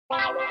The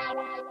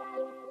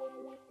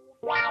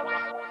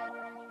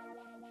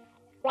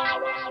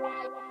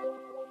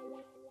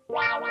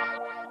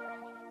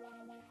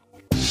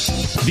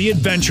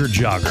Adventure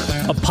Jogger,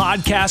 a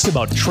podcast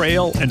about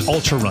trail and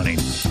ultra running.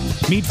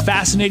 Meet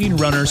fascinating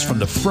runners from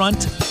the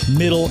front,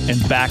 middle,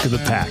 and back of the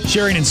pack,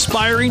 sharing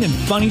inspiring and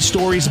funny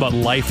stories about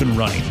life and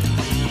running.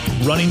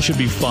 Running should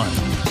be fun,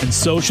 and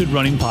so should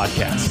running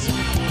podcasts.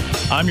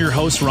 I'm your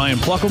host, Ryan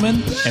Pluckelman,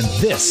 and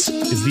this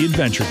is The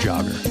Adventure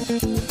Jogger.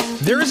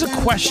 There is a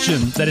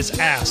question that is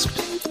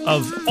asked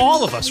of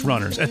all of us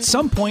runners at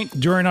some point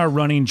during our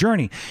running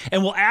journey,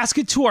 and we'll ask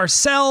it to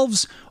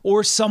ourselves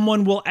or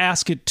someone will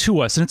ask it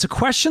to us. And it's a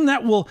question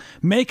that will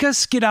make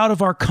us get out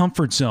of our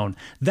comfort zone.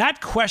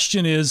 That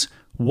question is,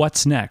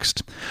 what's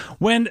next?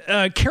 When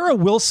Kara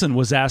Wilson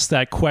was asked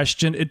that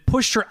question, it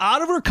pushed her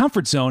out of her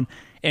comfort zone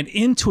and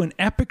into an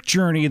epic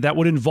journey that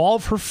would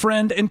involve her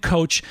friend and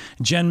coach,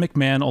 Jen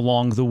McMahon,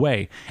 along the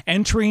way,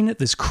 entering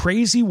this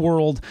crazy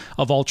world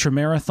of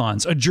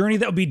ultramarathons, a journey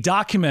that will be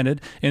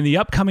documented in the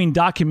upcoming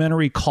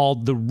documentary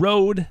called The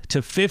Road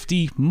to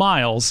 50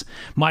 Miles.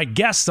 My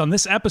guests on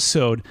this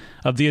episode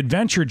of The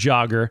Adventure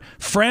Jogger,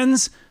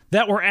 friends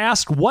that were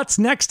asked what's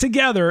next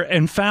together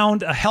and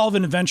found a hell of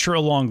an adventure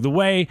along the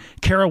way,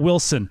 Kara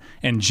Wilson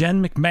and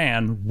Jen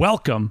McMahon.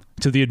 Welcome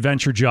to The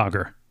Adventure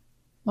Jogger.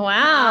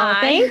 Wow,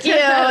 thank you.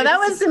 That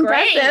was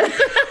impressive.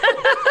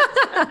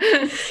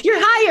 You're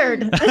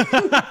hired.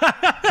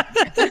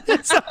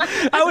 So,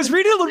 I was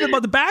reading a little bit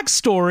about the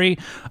backstory.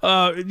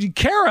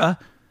 Kara,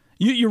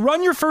 you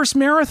run your first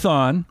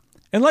marathon,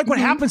 and like what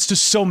happens to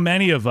so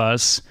many of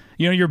us,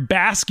 you know, you're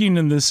basking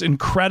in this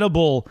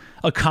incredible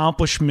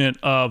accomplishment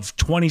of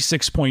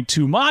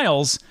 26.2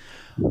 miles.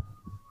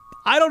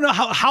 I don't know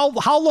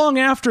how long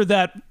after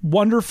that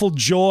wonderful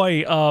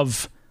joy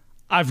of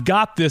I've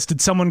got this, did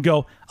someone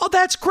go, oh,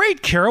 that's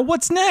great, Kara,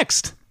 what's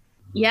next?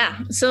 Yeah,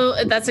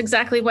 so that's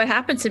exactly what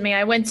happened to me.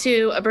 I went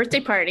to a birthday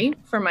party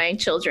for my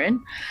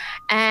children,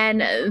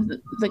 and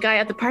the guy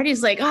at the party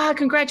is like,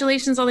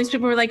 congratulations. All these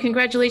people were like,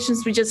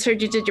 congratulations, we just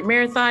heard you did your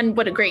marathon.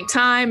 What a great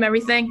time,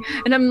 everything.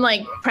 And I'm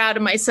like proud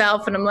of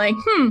myself, and I'm like,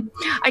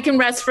 I can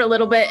rest for a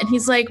little bit. And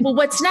he's like, well,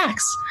 what's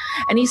next?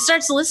 And he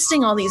starts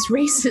listing all these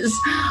races,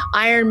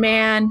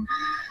 Ironman,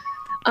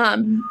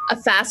 a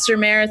faster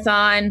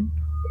marathon.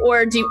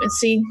 Or do you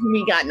see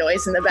we got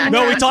noise in the background?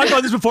 No, we talked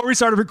about this before we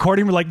started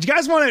recording. We're like, do you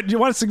guys want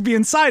us to be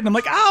inside? And I'm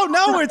like, oh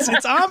no, it's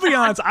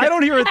ambiance. I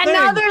don't hear a thing. And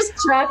now there's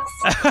trucks.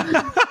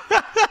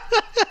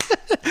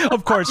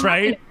 Of course,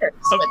 right?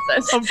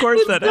 Of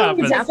course that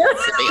happens. Yeah.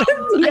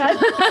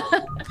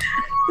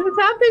 This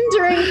happened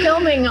during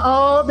filming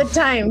all the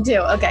time too.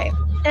 Okay.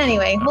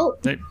 Anyway, well,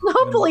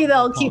 hopefully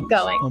they'll keep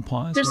going. I'll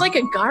pause. There's like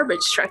a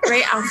garbage truck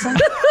right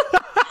outside.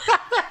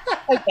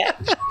 Okay.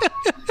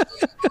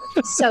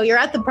 So you're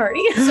at the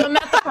party. So I'm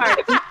at the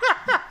party.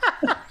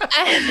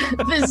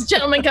 And this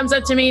gentleman comes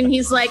up to me and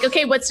he's like,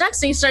 okay, what's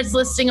next? And he starts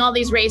listing all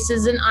these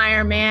races, an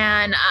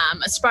Ironman,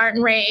 a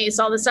Spartan race,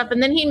 all this stuff.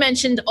 And then he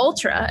mentioned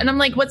ultra. And I'm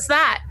like, what's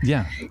that?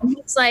 Yeah. And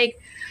he's like,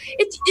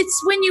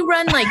 it's when you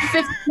run like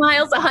 50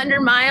 miles,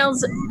 100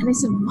 miles. And I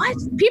said, what?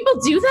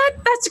 People do that?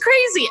 That's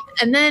crazy.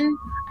 And then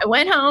I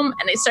went home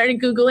and I started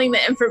Googling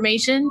the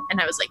information. And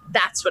I was like,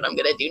 that's what I'm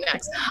going to do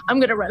next. I'm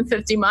going to run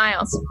 50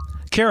 miles.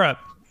 Kara,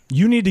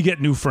 you need to get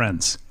new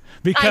friends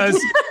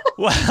because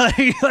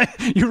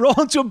you roll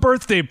into a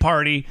birthday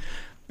party,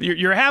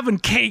 you're having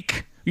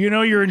cake, you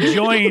know, you're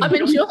enjoying. I'm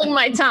enjoying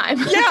my time.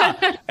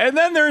 Yeah. And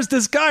then there's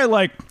this guy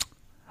like,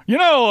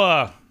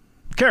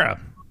 Kara,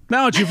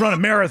 now that you've run a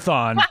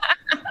marathon,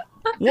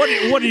 what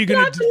are you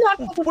going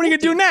to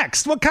do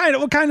next? What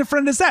kind of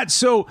friend is that?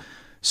 So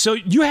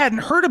you hadn't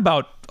heard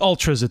about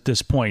ultras at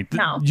this point.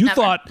 No, you never.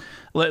 thought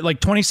like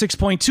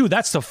 26.2,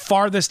 that's the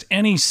farthest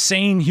any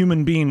sane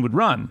human being would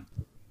run.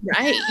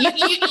 Right.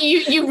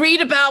 You read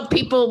about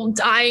people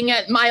dying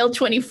at mile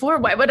 24.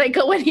 Why would I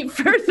go any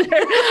further?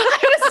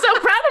 I was so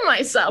proud of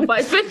myself.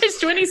 I finished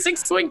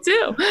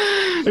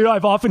 26.2. You know,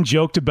 I've often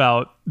joked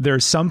about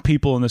there's some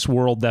people in this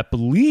world that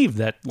believe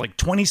that like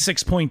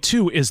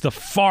 26.2 is the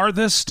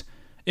farthest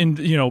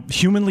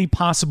humanly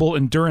possible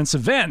endurance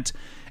event.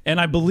 And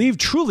I believe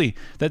truly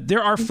that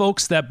there are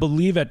folks that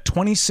believe at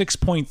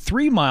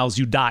 26.3 miles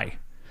you die.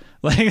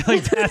 Like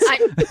that's.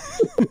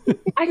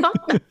 I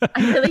thought that.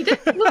 I really did.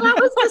 Well, that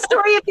was the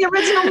story of the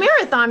original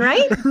marathon,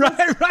 right?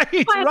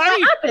 Right.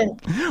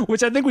 Happened.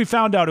 Which I think we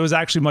found out it was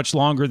actually much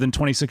longer than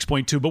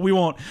 26.2, but we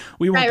won't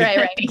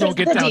don't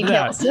get down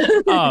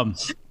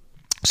that.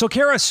 So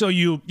Kara, so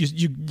you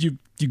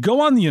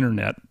go on the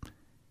internet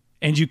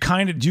and you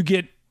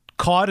get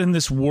caught in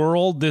this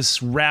world,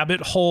 this rabbit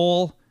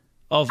hole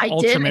of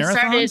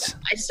ultramarathons?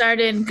 I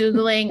started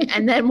Googling,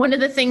 and then one of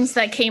the things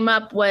that came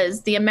up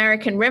was the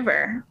American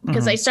River,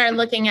 because I started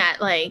looking at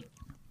like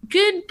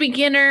good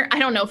beginner, I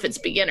don't know if it's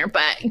beginner,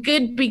 but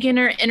good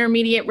beginner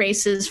intermediate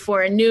races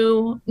for a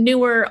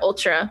newer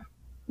ultra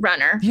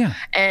runner. Yeah.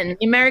 And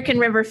the American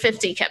River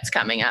 50 kept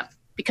coming up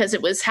because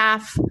it was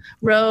half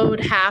road,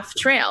 half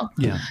trail.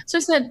 Yeah. So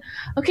I said,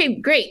 okay,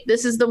 great.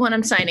 This is the one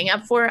I'm signing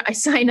up for. I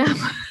sign up.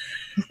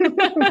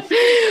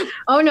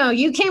 Oh no,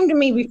 you came to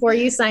me before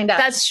you signed up.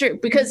 That's true,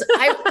 because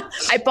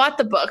I bought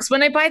the books.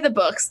 When I buy the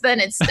books, then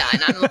it's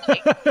done. I'm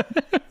like,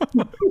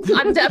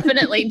 I'm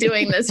definitely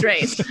doing this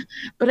race.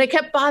 But I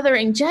kept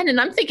bothering Jen, and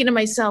I'm thinking to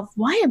myself,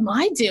 why am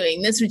I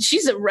doing this when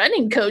she's a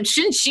running coach?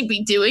 Shouldn't she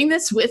be doing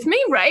this with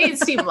me? Right? It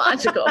seemed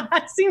logical.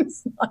 That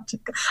seems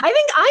logical. I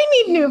think I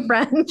need new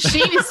friends.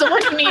 She's the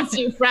one who needs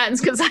new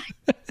friends, because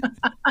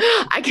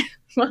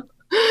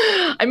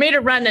I made her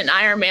run an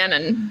Ironman,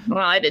 and well,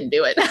 I didn't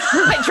do it.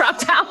 I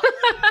dropped out.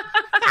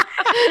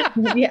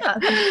 Yeah,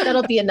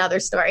 that'll be another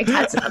story.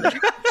 That's another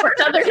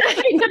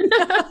day.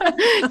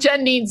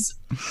 Jen needs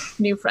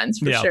new friends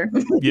for sure.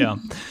 Yeah.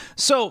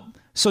 So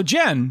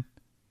Jen,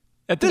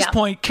 at this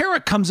point, Kara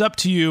comes up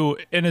to you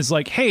and is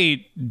like,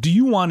 "Hey, do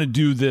you want to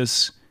do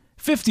this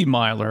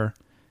 50-miler?"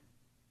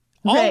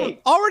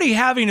 Right. Already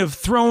having have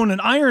thrown an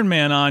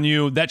Ironman on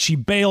you that she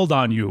bailed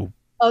on you.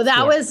 Oh,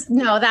 that was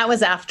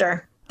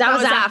after. That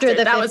was after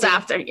the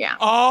 50. Yeah.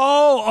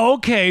 Oh,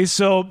 okay.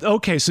 So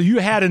you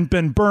hadn't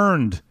been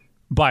burned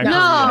by her.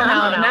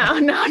 No,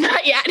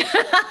 not yet.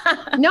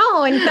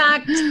 No, in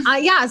fact,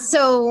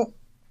 so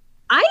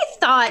I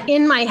thought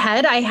in my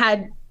head I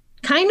had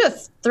kind of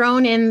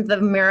thrown in the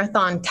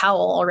marathon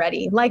towel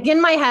already. Like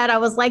in my head, I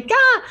was like,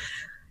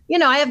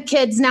 I have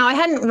kids now. I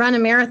hadn't run a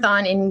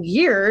marathon in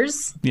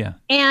years. Yeah.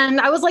 And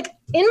I was like,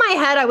 in my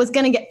head, I was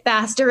going to get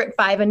faster at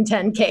 5 and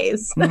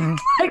 10Ks. Mm-hmm.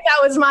 Like that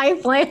was my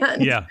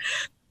plan. Yeah.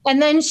 And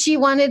then she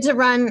wanted to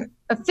run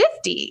a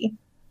 50.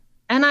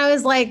 And I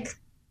was like,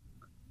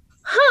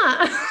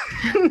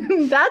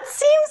 that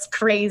seems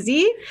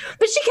crazy.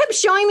 But she kept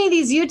showing me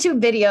these YouTube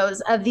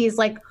videos of these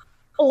like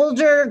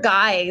older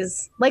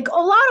guys, like a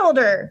lot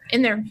older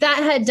in there that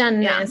had done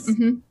this.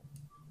 Mm-hmm.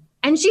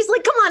 And she's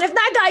like, come on, if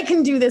that guy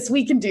can do this,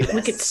 we can do this.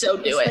 We could so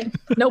do it.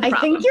 No problem.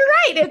 I think you're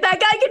right. If that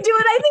guy can do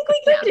it, I think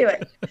we can do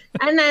it.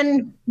 And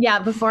then,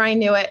 before I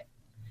knew it,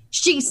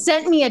 she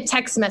sent me a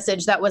text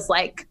message that was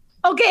like,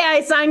 okay,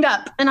 I signed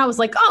up. And I was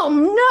like, oh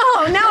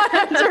no, now I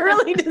have to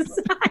really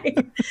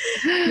decide.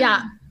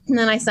 Yeah. And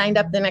then I signed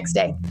up the next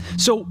day.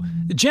 So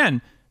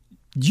Jen,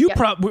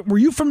 were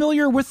you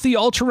familiar with the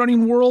ultra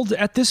running world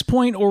at this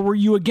point? Or were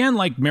you, again,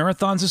 like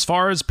marathons as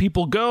far as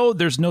people go?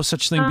 There's no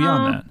such thing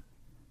beyond that.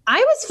 I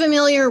was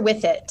familiar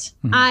with it.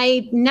 Mm-hmm.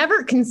 I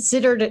never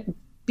considered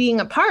being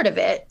a part of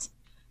it,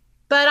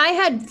 but I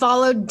had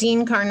followed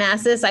Dean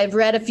Karnazes. I've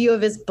read a few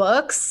of his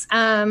books.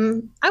 I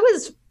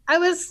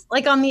was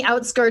like on the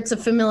outskirts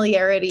of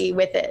familiarity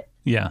with it.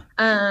 Yeah.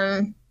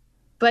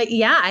 But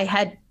yeah, I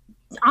had,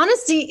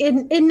 honestly,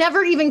 it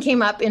never even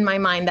came up in my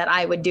mind that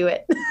I would do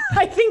it.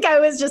 I think I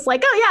was just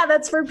like, oh yeah,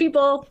 that's for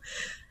people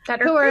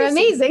who are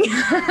amazing.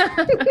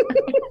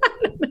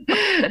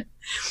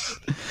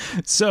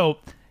 So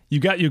you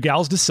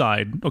gals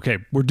decide, okay,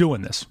 we're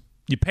doing this.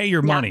 You pay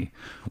your money.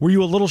 Were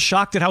you a little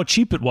shocked at how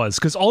cheap it was?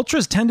 Because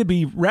ultras tend to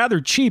be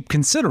rather cheap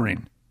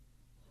considering.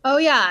 Oh,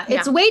 yeah.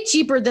 It's way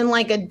cheaper than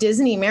like a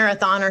Disney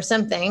marathon or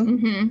something.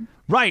 Mm-hmm.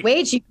 Right.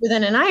 Way cheaper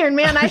than an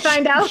Ironman, I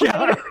find out.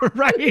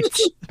 Right.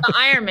 The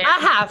Ironman.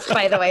 A half,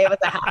 by the way. It was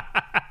a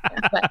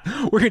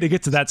half. We're going to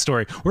get to that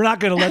story. We're not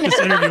going to let this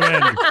interview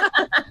end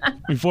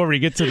before we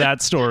get to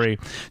that story.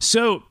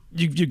 So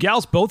you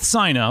gals both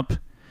sign up.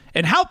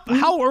 And how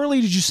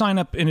early did you sign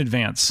up in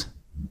advance?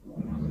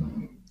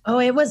 Oh,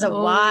 it was a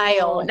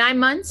while. 9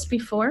 months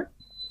before?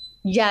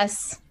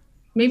 Yes.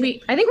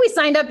 Maybe. I think we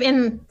signed up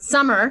in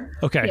summer.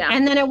 Okay. Yeah.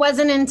 And then it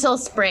wasn't until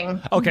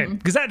spring. Okay.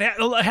 Because that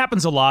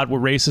happens a lot where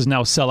races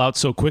now sell out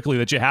so quickly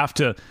that you have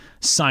to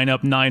sign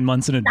up 9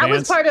 months in advance. That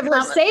was part of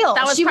her sale.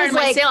 That was part of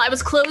my sale. I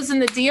was closing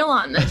the deal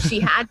on this. She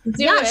had to do it.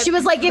 Yeah, she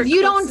was like, if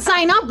you don't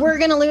sign up, we're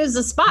going to lose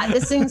the spot.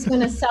 This thing's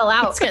going to sell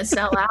out. It's going to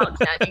sell out.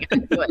 Jen. You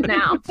got to do it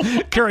now.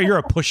 Kara, you're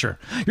a pusher.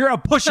 You're a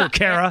pusher,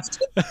 Kara.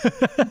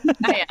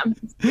 I am.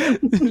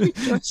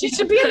 She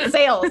should be in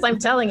sales, I'm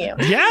telling you.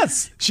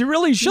 Yes, she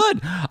really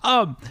should.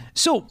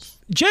 So,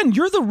 Jen,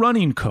 you're the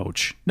running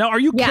coach. Now, are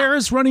you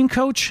Kara's running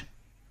coach?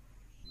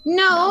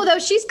 No, though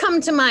she's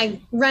come to my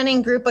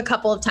running group a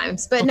couple of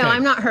times, but no,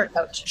 I'm not her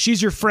coach.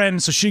 She's your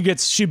friend, so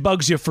she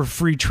bugs you for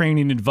free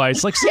training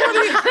advice. Like,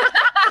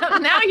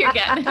 now you're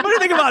getting. What do you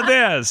think about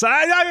this?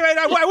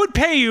 I would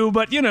pay you,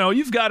 but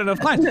you've got enough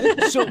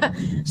clients.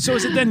 So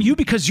is it then you,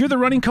 because you're the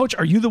running coach?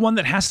 Are you the one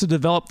that has to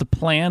develop the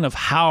plan of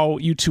how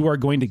you two are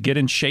going to get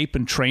in shape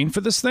and train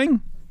for this thing?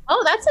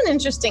 Oh, that's an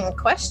interesting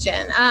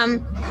question.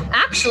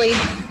 Actually,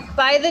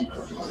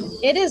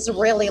 it is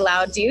really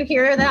loud. Do you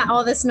hear that?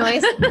 All this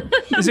noise?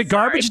 Is it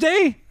garbage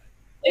day?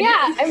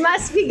 Yeah, it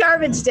must be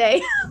garbage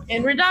day.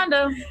 In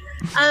Redondo.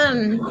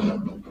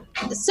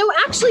 So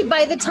actually,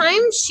 by the time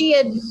she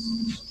had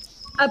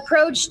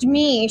approached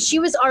me, she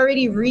was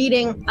already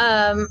reading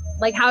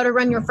like How to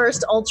Run Your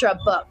First Ultra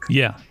book.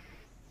 Yeah.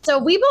 So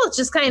we both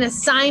just kind of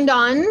signed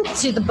on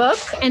to the book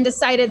and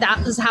decided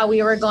that was how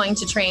we were going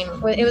to train.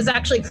 It was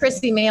actually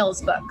Chrissy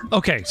Mail's book.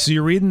 Okay, so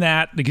you're reading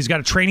that. Like, he's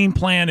got a training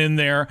plan in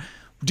there.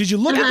 Did you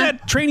look at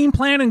that training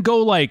plan and go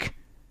like,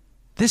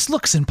 this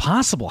looks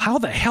impossible. How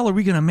the hell are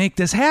we going to make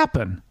this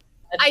happen?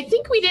 I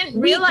think we didn't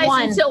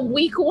realize until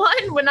week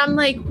 1 when I'm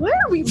like, where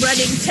are we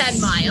running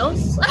 10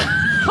 miles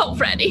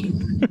already?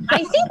 I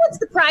think what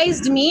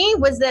surprised me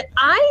was that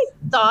I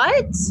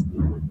thought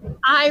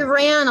I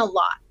ran a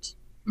lot.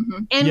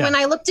 Mm-hmm. And when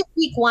I looked at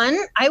week 1,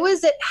 I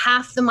was at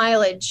half the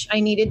mileage I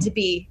needed to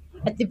be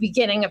at the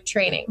beginning of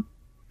training.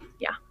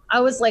 Yeah. I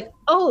was like,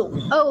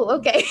 oh,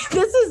 okay.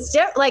 This is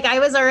like I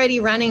was already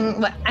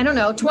running,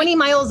 20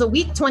 miles a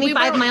week,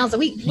 25 miles a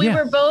week. We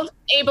were both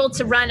able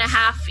to run a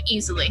half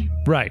easily.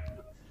 Right.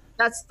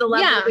 That's the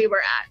level we were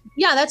at.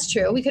 Yeah, that's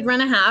true. We could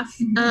run a half.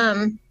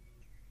 Mm-hmm.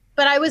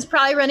 But I was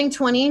probably running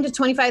 20 to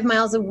 25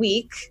 miles a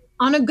week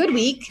on a good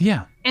week.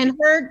 Yeah. And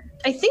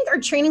I think our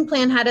training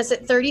plan had us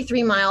at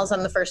 33 miles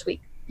on the first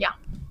week. Yeah.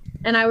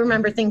 And I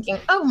remember thinking,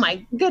 oh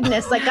my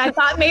goodness. Like I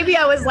thought maybe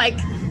I was like,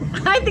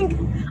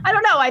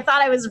 I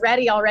thought I was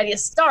ready already to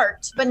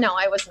start, but no,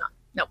 I was not.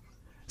 No.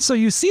 So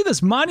you see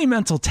this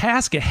monumental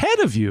task ahead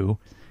of you,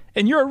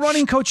 and you're a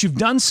running coach. You've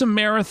done some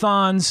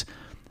marathons.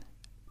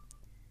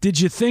 Did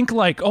you think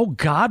like, oh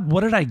God,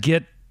 what did I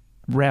get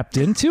wrapped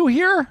into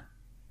here?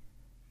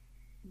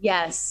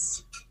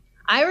 Yes.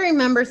 I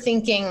remember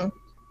thinking,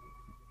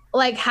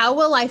 like, how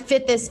will I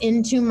fit this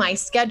into my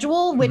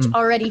schedule, which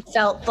already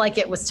felt like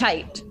it was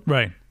tight.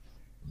 Right.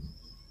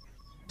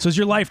 So is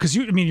your life, because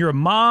you're a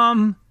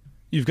mom,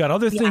 you've got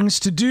other things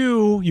to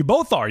do. You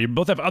both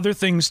have other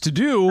things to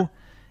do.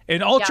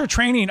 And ultra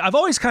training, I've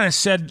always kind of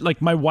said,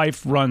 like, my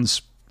wife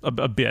runs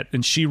a bit,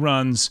 and she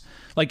runs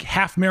like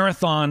half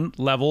marathon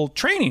level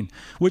training,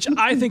 which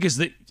I think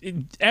is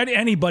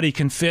anybody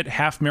can fit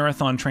half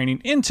marathon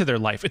training into their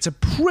life. It's a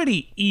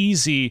pretty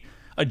easy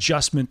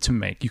adjustment to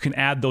make. You can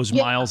add those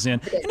miles in,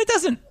 and it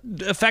doesn't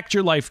affect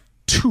your life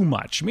too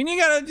much. I mean,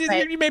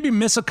 you maybe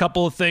miss a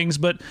couple of things,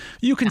 but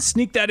you can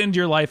sneak that into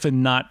your life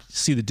and not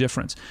see the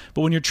difference.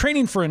 But when you're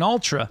training for an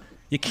ultra,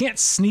 you can't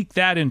sneak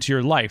that into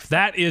your life.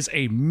 That is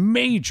a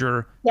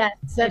major. Yes,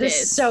 that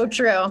is so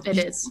true. It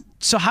is.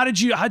 So how'd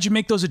you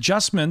make those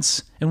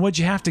adjustments, and what'd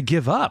you have to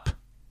give up?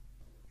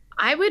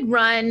 I would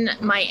run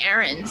my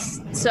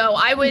errands. So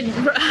I would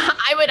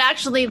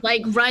actually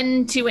like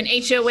run to an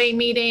HOA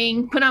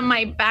meeting, put on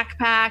my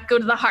backpack, go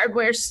to the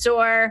hardware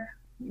store,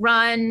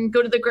 run,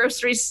 go to the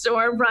grocery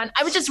store, run.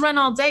 I would just run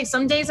all day.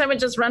 Some days I would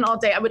just run all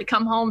day. I would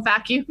come home,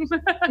 vacuum.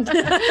 And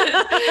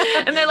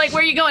they're like,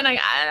 where are you going?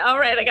 All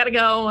right, I got to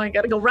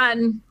go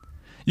run.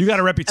 You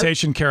got a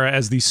reputation, Kara,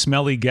 as the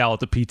smelly gal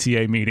at the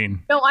PTA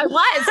meeting. No, I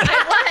was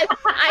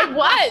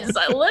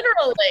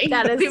literally.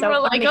 That is People so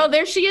were funny. like, oh,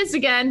 there she is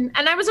again.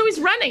 And I was always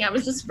running. I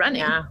was just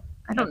running. Yeah.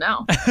 I don't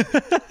know.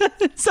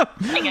 So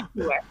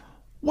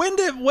when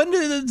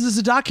does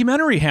the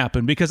documentary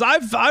happen? Because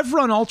I've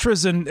run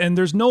ultras and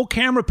there's no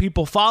camera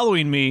people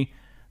following me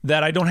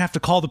that I don't have to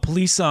call the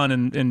police on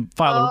and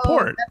file a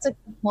report. That's a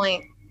good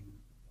point.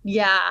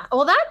 Yeah.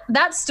 Well,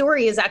 that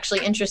story is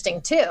actually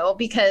interesting too,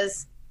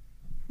 because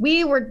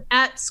we were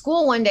at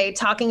school one day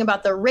talking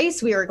about the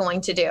race we were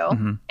going to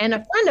do. And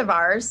a friend of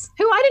ours,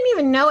 who I didn't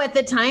even know at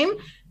the time,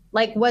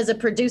 like was a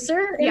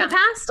producer in the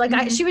past.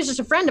 Like she was just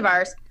a friend of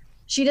ours.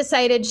 She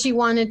decided she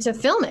wanted to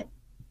film it.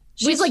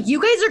 She's like,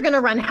 you guys are going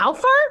to run how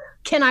far?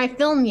 Can I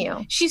film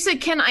you? She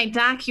said, can I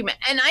document?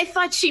 And I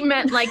thought she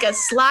meant like a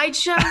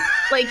slideshow,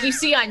 like you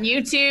see on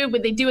YouTube,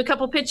 where they do a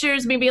couple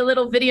pictures, maybe a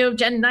little video of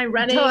Jen and I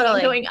running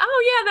and going,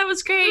 oh yeah, that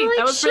was great. Like,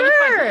 that was really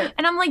fun.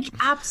 And I'm like,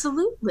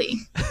 absolutely.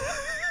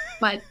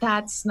 But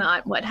that's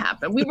not what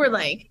happened. We were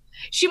like,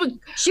 she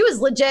was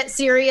legit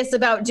serious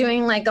about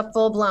doing like a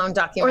full-blown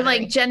documentary. Or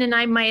like Jen and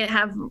I might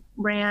have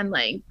ran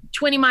like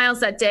 20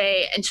 miles that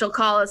day, and she'll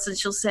call us and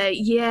she'll say,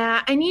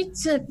 yeah, I need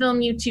to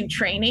film you two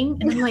training.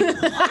 And I'm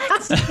like,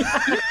 what? Are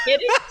you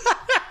kidding?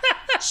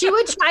 She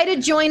would try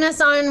to join us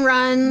on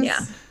runs.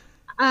 Yeah.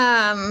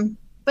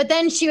 But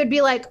then she would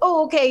be like,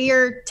 oh, okay,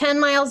 you're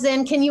 10 miles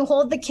in. Can you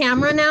hold the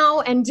camera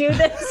now and do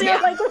this?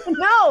 You're like,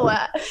 no.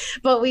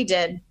 But we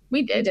did.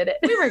 We did it.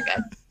 We were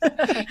good.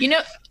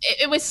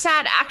 It was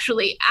sad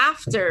actually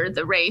after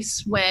the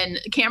race when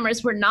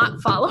cameras were not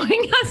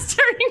following us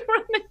during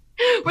running.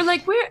 We're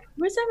like,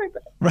 where's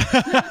everybody? Where's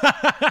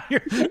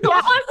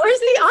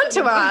the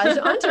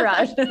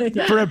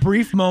entourage? For a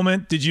brief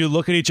moment, did you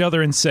look at each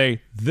other and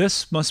say,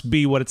 this must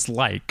be what it's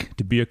like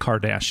to be a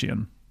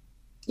Kardashian?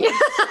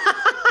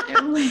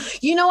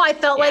 I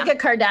felt like a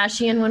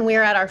Kardashian when we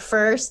were at our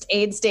first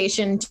aid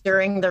station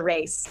during the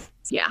race.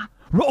 Yeah.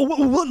 Well,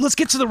 let's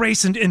get to the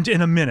race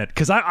in a minute,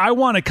 because I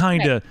want to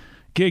kind of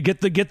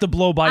get the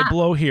blow by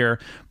blow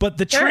here. But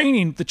the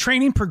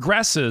training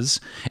progresses,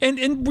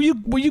 and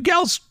were you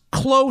gals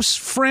close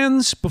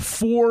friends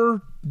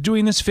before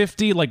doing this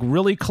 50, like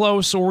really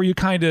close, or were you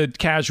kind of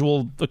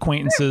casual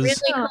acquaintances?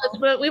 Really close,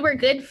 but we were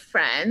good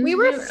friends. We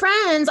were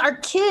friends. Our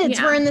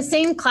kids were in the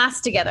same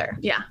class together.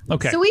 Yeah.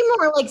 Okay. So we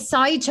more like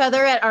saw each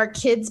other at our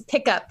kids'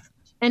 pickup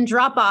and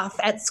drop off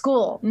at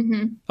school.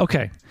 Mm-hmm.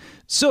 Okay.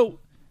 So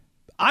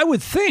I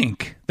would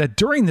think that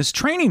during this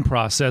training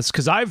process,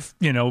 because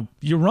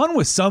you run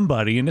with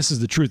somebody, and this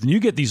is the truth, and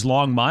you get these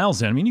long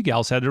miles in. I mean, you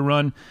gals had to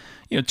run,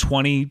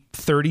 20,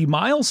 30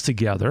 miles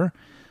together.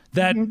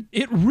 that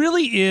it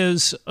really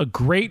is a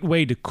great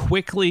way to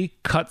quickly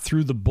cut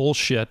through the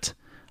bullshit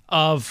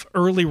of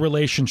early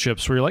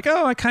relationships where you're like,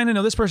 oh, I kind of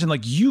know this person.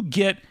 Like, you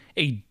get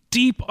a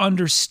deep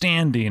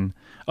understanding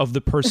of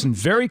the person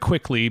very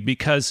quickly,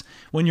 because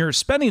when you're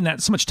spending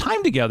that so much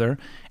time together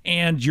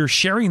and you're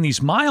sharing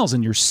these miles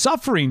and you're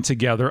suffering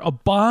together, a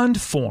bond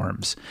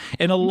forms.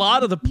 And a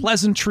lot of the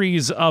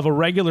pleasantries of a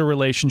regular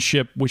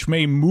relationship, which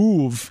may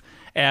move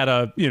at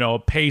a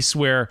pace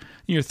where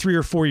you're 3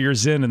 or 4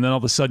 years in, and then all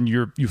of a sudden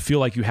you feel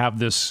like you have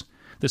this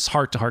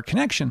heart-to-heart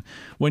connection.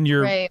 When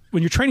you're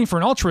training for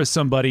an ultra with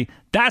somebody,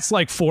 that's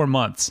like 4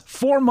 months.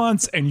 4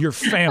 months and you're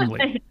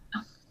family.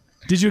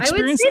 Did you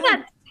experience I would say that?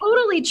 that's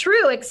totally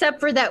true, except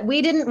for that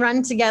we didn't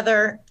run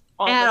together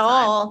at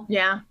all.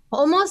 Yeah.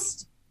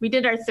 Almost. We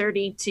did our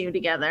 32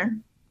 together.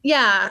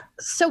 Yeah.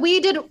 So we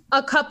did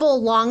a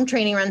couple long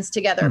training runs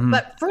together.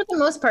 But for the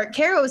most part,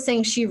 Kara was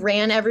saying she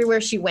ran everywhere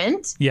she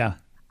went. Yeah.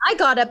 I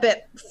got up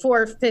at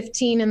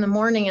 4:15 in the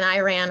morning and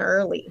I ran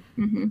early.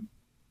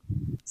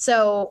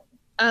 So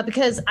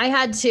because I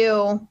had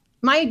to,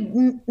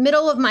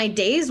 middle of my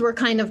days were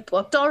kind of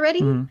booked already.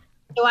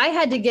 So I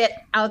had to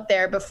get out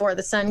there before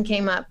the sun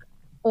came up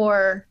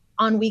or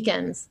on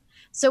weekends.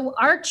 So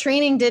our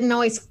training didn't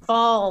always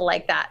fall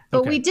like that,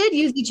 but we did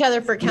use each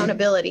other for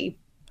accountability.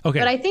 Okay.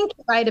 But I think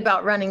you're right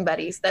about running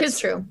buddies. That's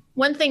true.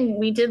 One thing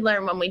we did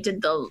learn when we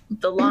did the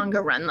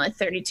longer run, like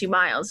 32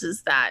 miles,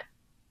 is that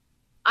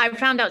I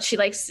found out she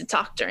likes to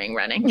talk during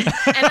running, and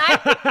I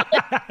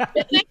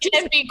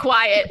can be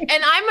quiet.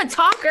 And I'm a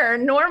talker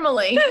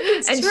normally,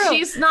 and true.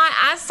 she's not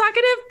as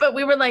talkative. But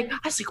I was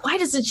like, why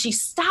doesn't she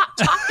stop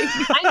talking?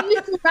 I'm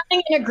used to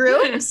running in a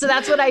group, so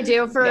that's what I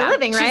do for a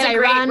living, right? She's a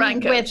great I run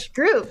run coach. with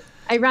group.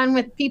 I run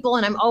with people,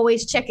 and I'm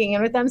always checking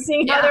in with them,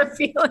 seeing how they're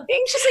feeling.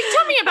 She's like,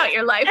 tell me about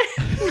your life.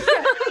 We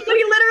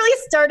literally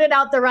started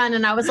out the run,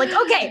 and I was like,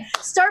 okay,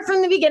 start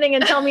from the beginning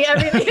and tell me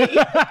everything.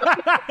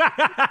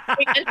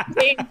 We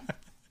entertain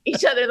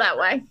each other that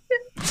way.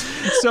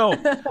 So,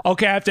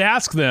 okay, I have to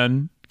ask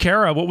then,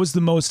 Kara, what was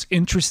the most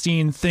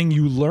interesting thing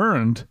you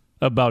learned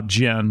about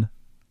Jen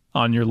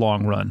on your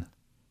long run?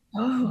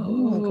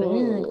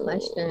 Good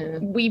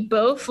question. We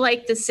both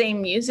like the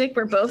same music.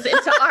 We're both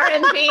into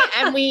R&B,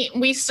 and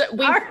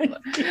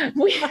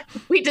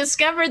we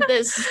discovered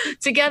this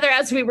together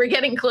as we were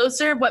getting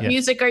closer. What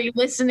music are you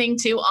listening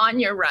to on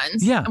your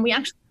runs? Yeah, and we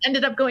actually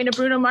ended up going to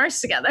Bruno Mars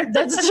together.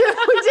 That's true.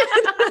 We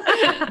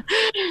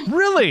did.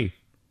 Really?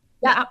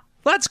 Yeah.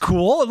 That's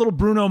cool. A little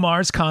Bruno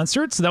Mars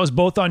concert. So that was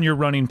both on your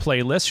running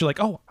playlist. You're like,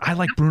 oh, I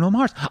like Bruno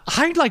Mars.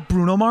 I like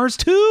Bruno Mars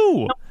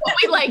too.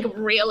 We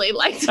really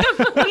liked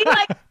him. We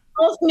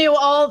both knew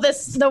all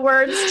the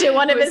words to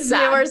one of his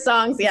newer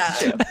songs. Yeah.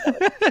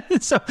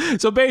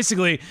 So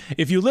basically,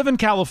 if you live in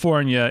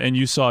California and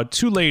you saw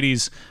two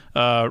ladies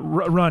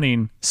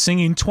running,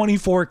 singing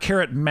 24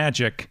 Karat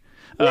Magic,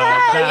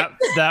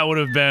 that would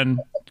have been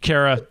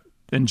Kara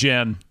and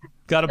Jen.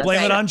 Got to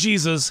blame it on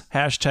Jesus. #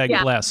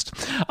 blessed.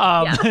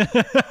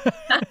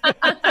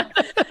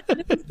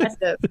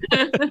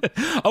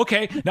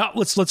 Okay, now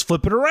let's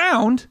flip it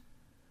around.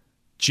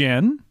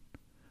 Jen,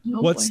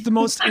 what's the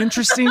most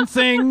interesting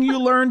thing you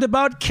learned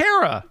about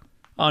Kara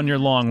on your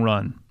long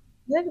run?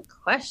 Good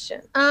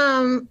question.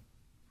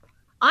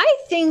 I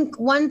think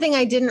one thing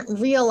I didn't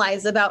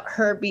realize about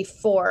her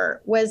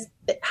before was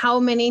how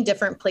many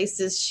different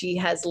places she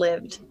has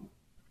lived.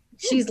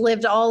 She's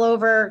lived all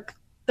over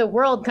the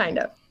world, kind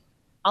of.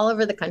 All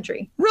over the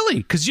country. Really?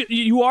 Because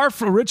you are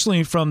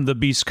originally from the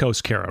Beast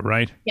Coast, Kara,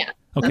 right? Yeah,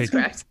 okay. That's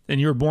correct. And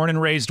you were born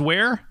and raised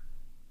where?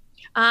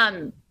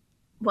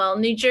 Well,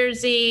 New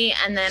Jersey,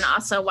 and then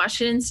also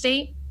Washington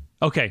State.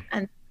 Okay.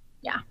 And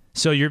yeah.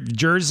 So you're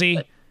Jersey,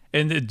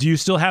 and do you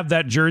still have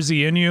that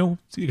Jersey in you?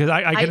 Because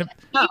I can.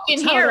 You can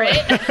hear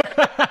it.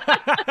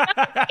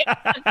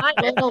 A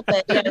little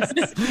bit, yes.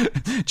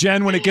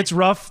 Jen, when it gets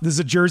rough, does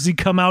the Jersey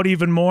come out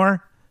even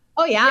more?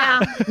 Oh,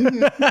 yeah.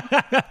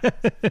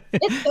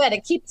 It's good.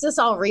 It keeps us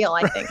all real,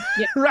 I think.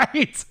 Yeah.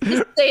 Right. Just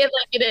say it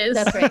like it is.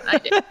 That's right. I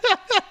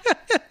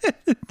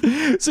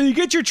did. So you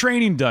get your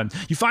training done.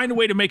 You find a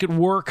way to make it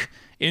work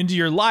into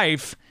your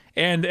life,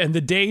 and the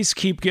days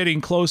keep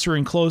getting closer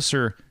and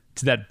closer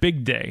to that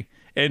big day.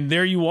 And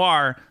there you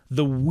are,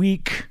 the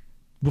week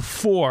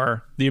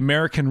before the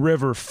American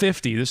River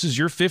 50. This is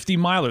your 50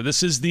 miler.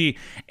 This is the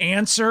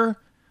answer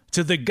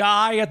to the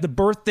guy at the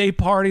birthday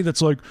party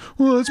that's like,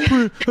 well, that's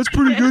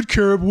pretty good,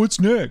 Kara, but what's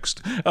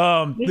next?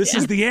 This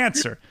is the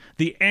answer.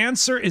 The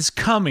answer is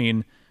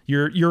coming.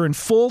 You're in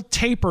full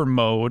taper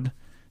mode,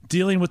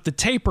 dealing with the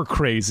taper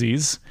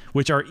crazies,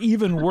 which are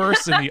even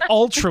worse in the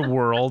ultra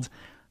world.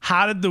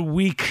 How did the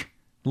week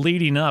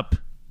leading up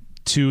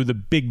to the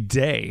big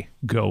day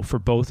go for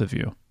both of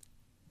you?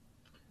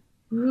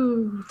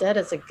 Ooh, that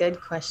is a good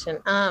question.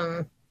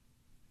 I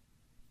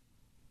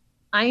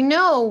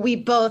know we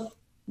both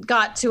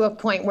got to a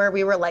point where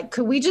we were like,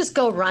 could we just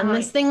go run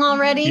this thing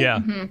already? Yeah.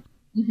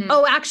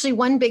 Oh, actually,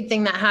 one big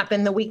thing that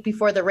happened the week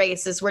before the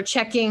race is we're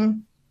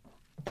checking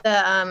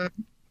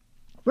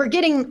we're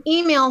getting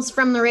emails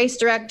from the race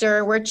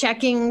director. We're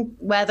checking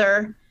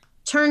weather.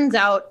 Turns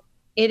out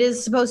it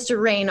is supposed to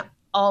rain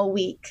all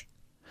week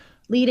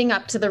leading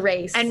up to the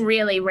race. And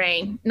really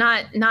rain,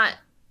 not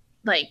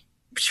like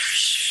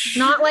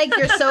not like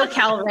your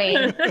SoCal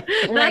rain.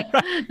 like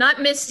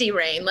not misty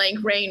rain, like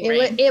rain.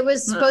 It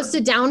was supposed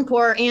to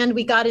downpour, and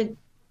we got an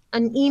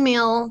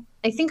email,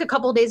 I think a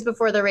couple of days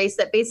before the race,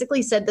 that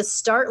basically said the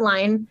start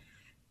line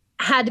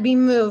had to be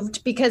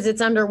moved because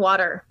it's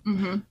underwater.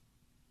 Mm-hmm.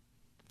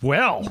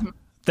 Well,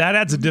 that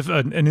adds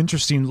an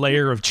interesting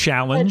layer of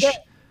challenge.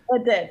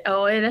 It did.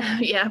 Oh,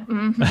 yeah.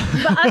 Mm-hmm.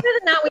 But other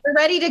than that, we were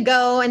ready to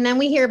go, and then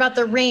we hear about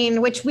the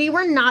rain, which we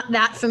were not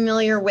that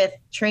familiar with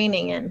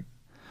training in.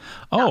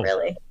 Oh, not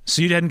really.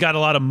 So you hadn't got a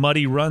lot of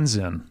muddy runs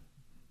in.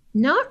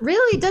 Not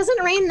really. It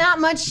doesn't rain that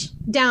much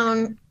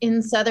down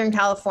in Southern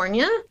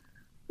California.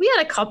 We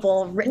had a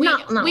couple. We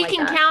like can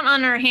that. count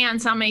on our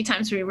hands how many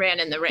times we ran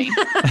in the rain.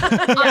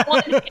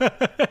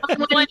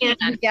 on one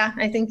hand. Yeah,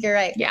 I think you're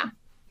right. Yeah.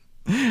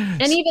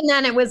 And even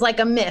then, it was like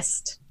a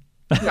mist,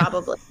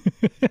 probably.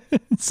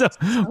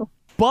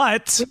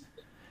 But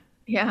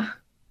yeah,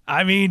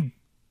 I mean,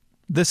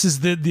 this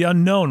is the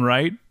unknown,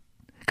 right?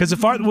 Because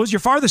was your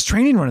farthest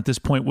training run at this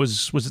point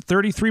was it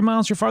 33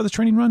 miles? Your farthest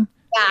training run?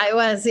 Yeah, it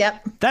was.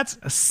 Yep. That's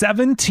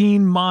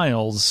 17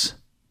 miles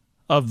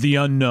of the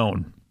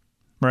unknown,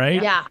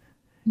 right? Yeah.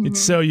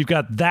 It's so you've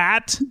got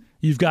that,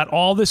 you've got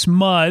all this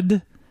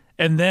mud,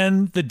 and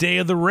then the day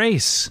of the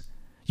race.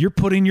 You're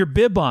putting your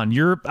bib on.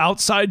 You're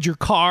outside your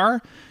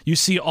car. You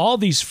see all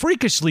these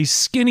freakishly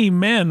skinny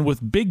men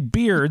with big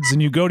beards,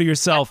 and you go to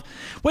yourself,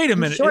 "Wait a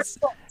minute,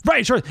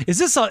 right? Sure. Is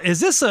this a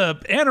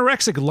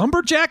anorexic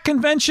lumberjack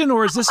convention,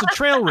 or is this a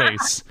trail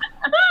race?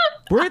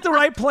 We're at the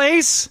right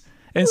place."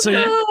 And so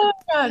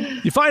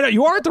you find out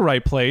you are at the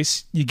right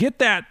place. You get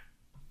that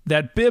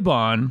bib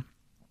on,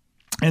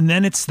 and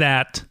then it's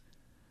that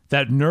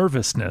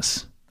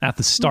nervousness at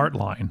the start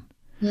line.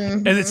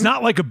 Mm-hmm. And it's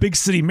not like a big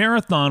city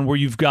marathon where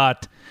you've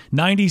got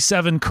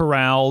 97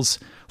 corrals,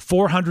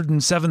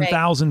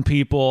 407,000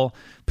 people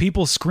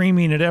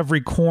screaming at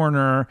every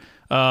corner,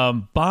 a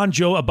Bon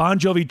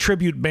Jovi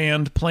tribute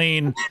band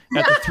playing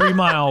at the 3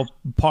 mile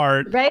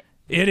part. Right.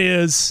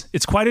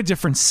 It's quite a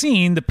different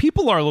scene. The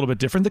people are a little bit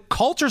different. The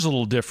culture's a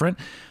little different.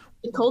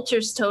 The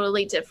culture's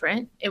totally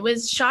different. It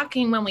was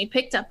shocking when we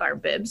picked up our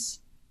bibs.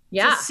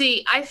 Yeah. To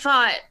see, I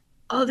thought,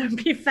 oh, there'd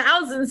be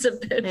thousands of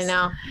bibs. I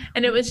know.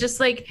 And it was just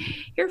like,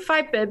 here are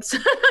 5 bibs.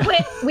 Wait,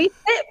 we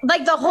fit,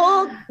 like the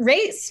whole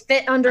race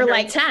fit under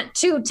like tent.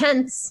 2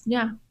 tents.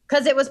 Yeah.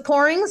 Because it was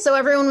pouring, so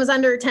everyone was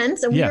under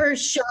tents, and we Yeah. were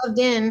shoved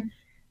in.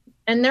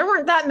 And there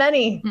weren't that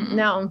many. Mm-mm.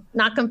 No,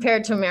 not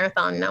compared to a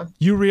marathon, no.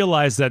 You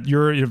realize that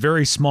you're in a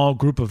very small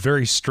group of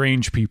very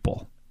strange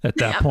people at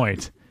that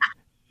point.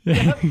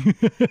 It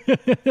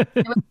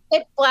was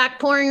thick, black,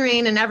 pouring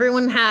rain, and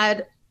everyone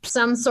had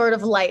some sort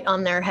of light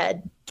on their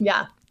head.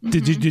 Yeah.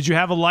 Did you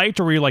have a light,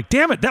 or were you like,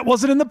 damn it, that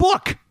wasn't in the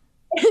book?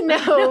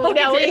 No,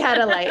 we had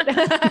a light.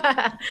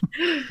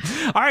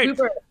 All right.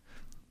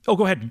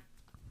 Go ahead.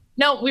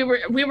 No, we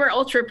were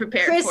ultra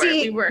prepared for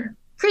it.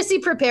 Chrissy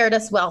prepared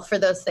us well for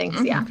those things.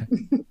 Mm-hmm. Yeah.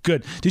 Okay.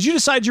 Good. Did you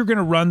decide you were going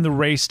to run the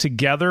race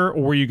together,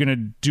 or were you going to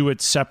do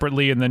it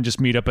separately and then just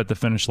meet up at the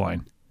finish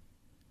line?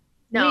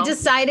 No. We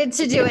decided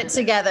to do it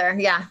together.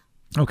 Yeah.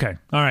 Okay.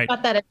 All right.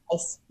 Got that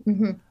advice.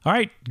 Mm-hmm. All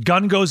right.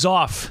 Gun goes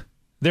off.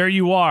 There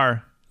you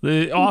are.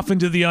 Off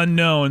into the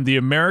unknown, the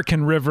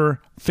American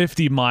River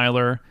 50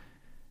 miler.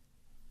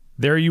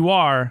 There you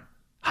are.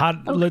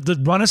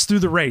 Run us through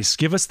the race.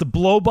 Give us the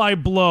blow by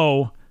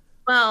blow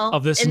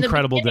of this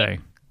incredible day.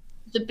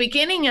 The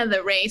beginning of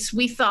the race,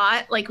 we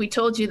thought, like we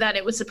told you, that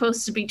it was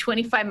supposed to be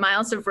 25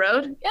 miles of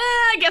road. Yeah,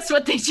 I guess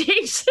what they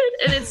changed it.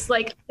 And it's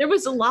like, there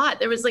was a lot.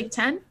 There was like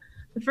 10.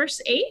 The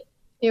first 8?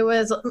 It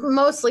was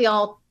mostly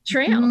all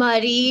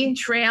muddy,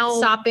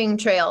 stopping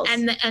trails.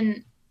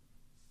 And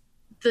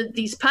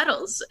these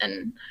puddles.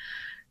 And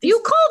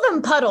you call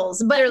them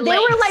puddles, but they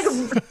were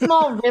like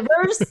small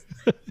rivers.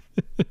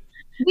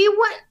 We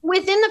went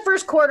within the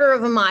first quarter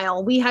of a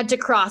mile. We had to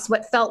cross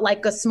what felt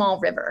like a small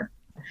river.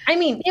 I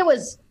mean, it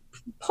was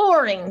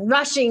pouring,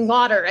 rushing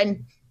water,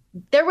 and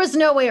there was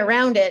no way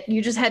around it.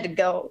 You just had to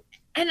go.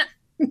 And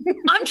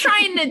I'm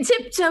trying to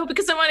tiptoe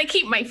because I want to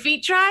keep my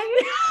feet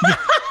dry. And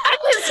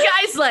this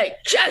guy's like,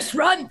 just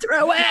run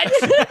through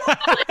it.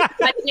 God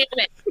damn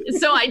it.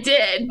 So I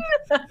did.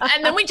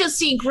 And then we just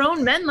see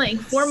grown men like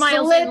 4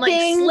 miles in,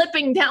 like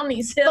slipping down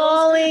these hills.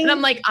 Falling. And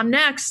I'm like, I'm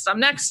next,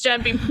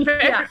 Jen. Be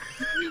prepared. Yeah.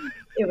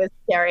 It was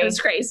scary. It was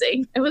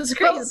crazy.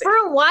 But for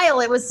a while,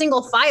 it was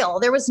single file.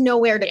 There was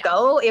nowhere to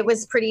go. It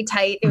was pretty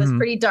tight. It was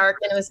pretty dark,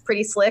 and it was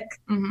pretty slick.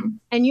 Mm-hmm.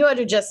 And you had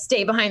to just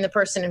stay behind the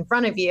person in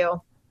front of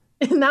you.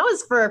 And that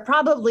was for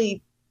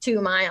probably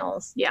 2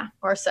 miles. Yeah.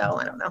 Or so.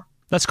 I don't know.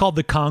 That's called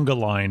the conga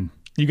line.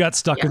 You got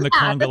stuck in the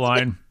conga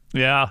line.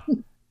 Yeah,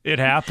 it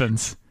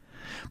happens.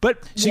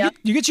 But so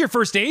you get to your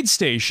first aid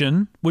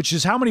station, which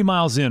is how many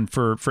miles in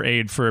for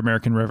aid for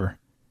American River?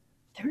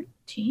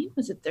 13?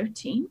 Was it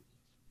 13?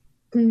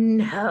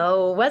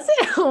 No, was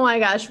it? Oh my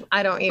gosh,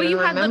 I don't even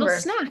remember. Had little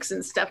snacks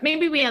and stuff.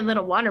 Maybe we had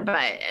little water, but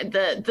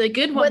the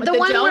good one, with the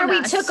one donuts. where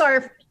we took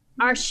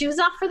our shoes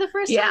off for the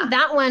first Yeah. time.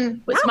 That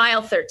one was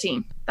mile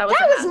 13. That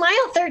was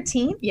mile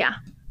 13. Yeah.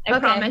 I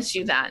promise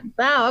you that.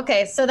 Wow.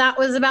 Okay. So that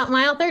was about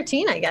mile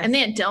 13, I guess. And they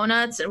had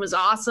donuts. It was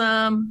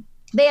awesome.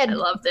 They had I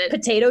loved it.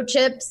 potato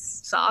chips.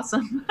 It's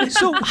awesome.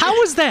 So how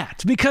was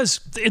that? Because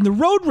in the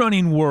road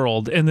running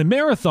world and the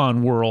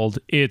marathon world,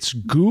 it's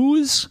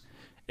Goose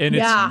and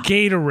it's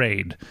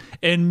Gatorade.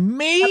 And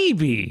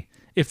maybe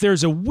if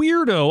there's a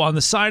weirdo on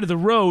the side of the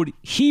road,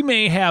 he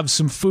may have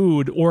some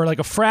food, or like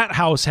a frat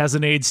house has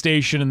an aid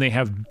station and they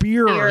have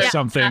beer or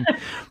something.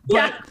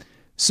 But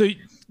so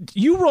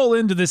you roll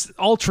into this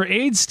ultra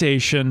aid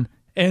station,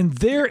 and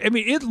there, I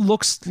mean, it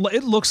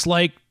looks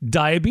like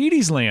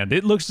diabetes land.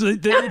 It looks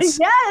it's,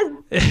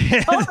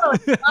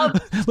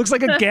 looks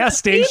like a gas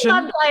station. We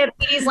love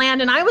diabetes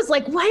land, and I was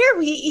like, "Why are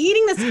we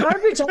eating this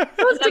garbage? I'm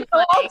supposed to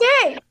go all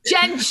day."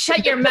 Jen,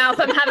 shut your mouth.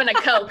 I'm having a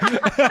Coke.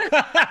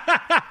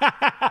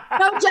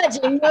 No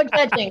judging.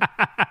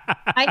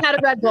 I had a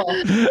Red Bull.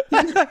 It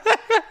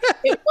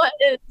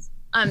was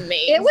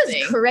amazing. It was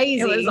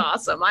crazy. It was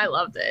awesome. I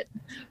loved it.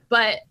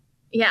 But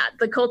yeah,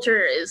 the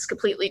culture is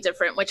completely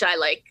different, which I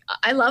like.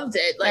 I loved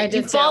it. Like,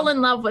 you fall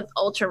in love with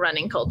ultra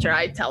running culture.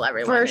 I tell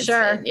everyone. For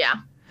sure. Yeah.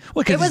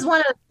 Well, it was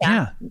one of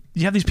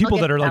you have these people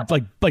that are like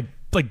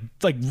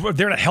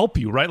there to help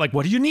you, right? Like,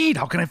 what do you need?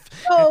 How can I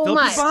fill your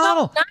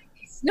bottle?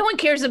 No one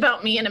cares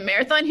about me in a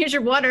marathon. Here's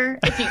your water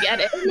if you get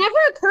it. It never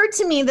occurred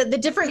to me that the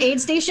different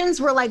aid stations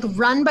were like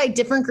run by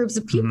different groups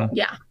of people.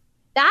 Yeah.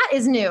 That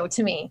is new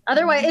to me.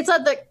 Otherwise, it's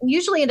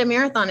usually at a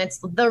marathon, it's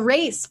the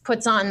race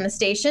puts on the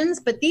stations,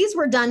 but these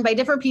were done by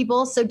different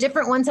people. So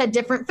different ones had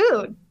different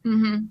food.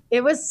 Mm-hmm.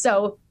 It was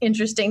so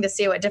interesting to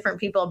see what different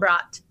people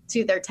brought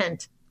to their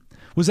tent.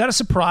 Was that a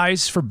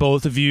surprise for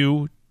both of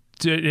you?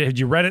 Had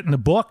you read it in the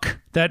book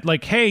that,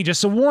 like, hey,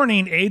 just a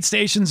warning, aid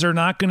stations are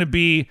not going to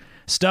be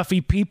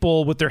stuffy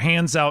people with their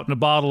hands out in a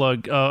bottle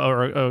of,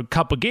 or a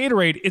cup of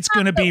Gatorade. It's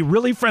going to be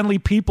really friendly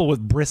people with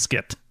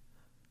brisket.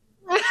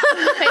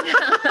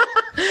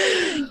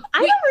 I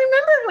don't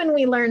remember when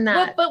we learned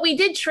that. But we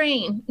did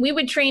train. We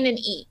would train and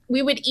eat.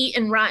 We would eat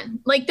and run.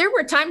 Like, there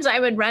were times I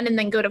would run and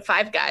then go to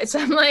Five Guys.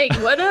 I'm like,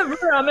 whatever.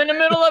 I'm in the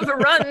middle of a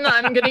run.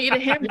 I'm going to eat a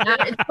hamburger.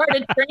 It's part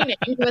of training.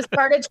 It was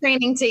part of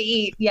training to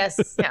eat.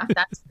 Yes. Yeah,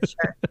 that's for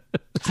sure.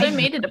 So I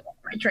made it a part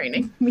of my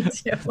training. Me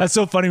too. That's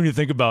so funny when you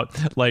think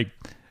about, like,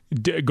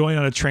 going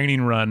on a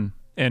training run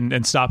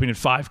and stopping at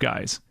Five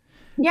Guys.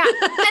 Yeah.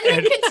 And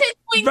then continuing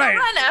the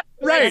run after.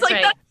 Right. It's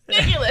like, that's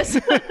ridiculous.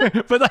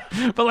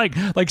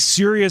 but like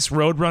serious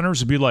road runners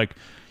would be like,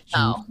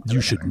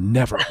 you should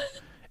never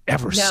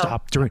ever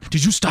stop during.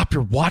 Did you stop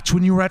your watch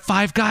when you were at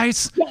Five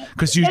Guys?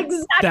 Because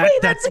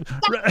that's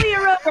exactly a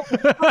road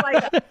runner. Oh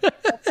my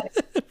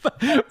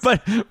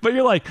God. But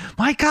you're like,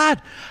 my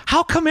God,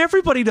 how come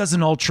everybody does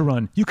an ultra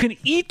run? You can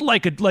eat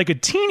like a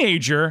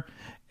teenager,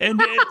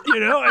 and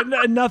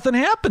and nothing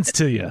happens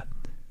to you.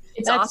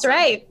 That's awesome.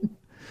 Right.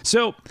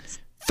 So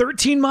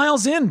 13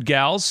 miles in,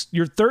 gals.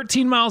 You're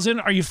 13 miles in.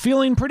 Are you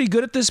feeling pretty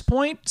good at this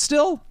point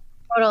still?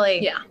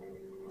 Totally. Yeah.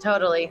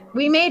 Totally.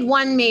 We made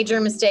one major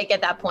mistake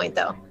at that point,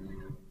 though.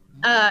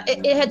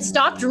 It had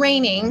stopped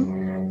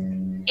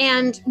raining,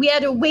 and we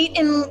had to wait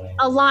in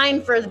a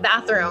line for the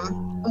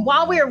bathroom. And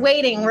while we were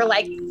waiting, we're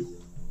like,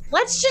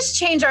 let's just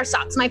change our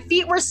socks. My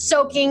feet were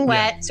soaking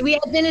wet. Yeah. So we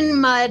had been in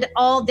mud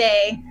all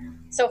day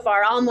so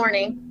far, all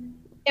morning.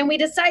 And we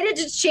decided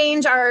to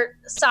change our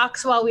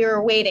socks while we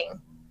were waiting.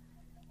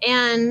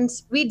 And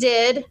we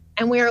did.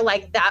 And we were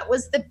like, that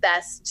was the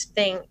best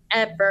thing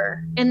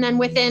ever. And then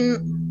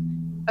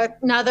within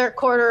another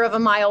quarter of a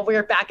mile, we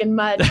were back in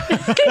mud.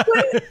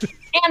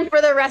 And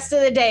for the rest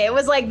of the day, it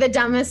was like the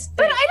dumbest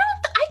thing. But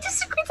I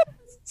disagree that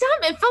it's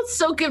dumb. It felt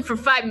so good for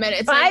 5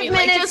 minutes. 5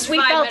 minutes,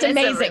 we felt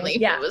amazing.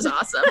 Yeah. It was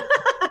awesome.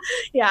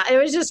 Yeah, it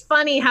was just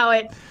funny how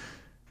it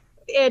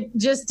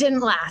just didn't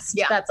last.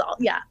 Yeah. That's all.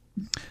 Yeah.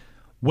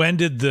 When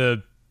did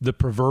the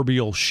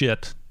proverbial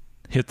shit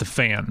hit the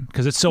fan?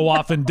 Because it so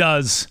often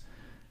does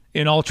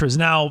in ultras.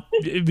 Now,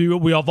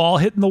 we have all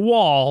hit the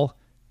wall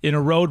in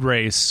a road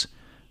race,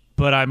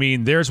 but I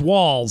mean, there's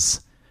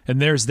walls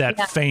and there's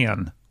that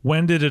fan.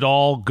 When did it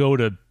all go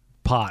to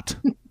pot?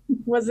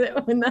 Was it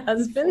when the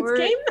husbands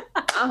came?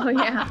 Oh,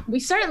 yeah. We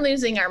started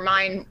losing our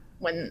mind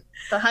when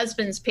the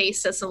husbands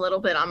paced us a little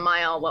bit on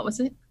mile, what was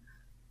it?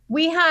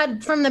 We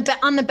had on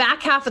the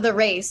back half of the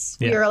race,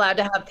 we were allowed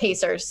to have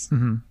pacers.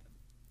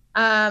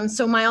 Mm-hmm.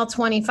 So mile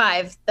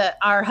 25,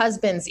 our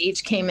husbands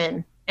each came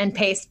in and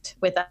paced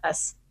with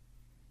us.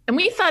 And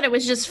we thought it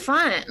was just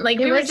fun. Like,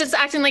 we were just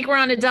acting like we're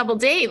on a double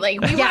date. Like,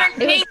 we weren't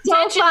paying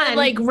attention to,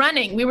 like,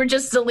 running. We were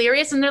just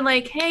delirious. And they're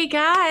like, hey,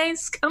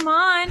 guys, come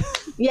on.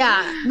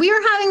 Yeah, we were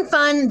having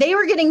fun. They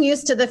were getting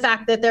used to the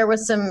fact that there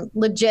was some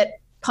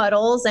legit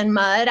puddles and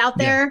mud out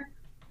there. Yeah.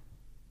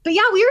 But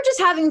yeah, we were just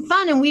having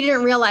fun. And we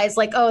didn't realize,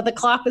 like, oh, the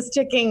clock was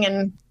ticking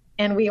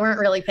and we weren't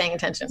really paying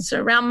attention.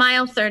 So around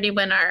mile 30,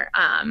 when our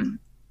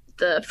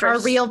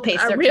real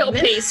pacer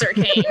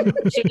came.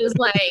 She was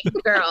like,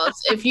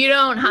 girls, if you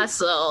don't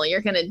hustle,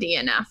 you're going to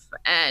DNF.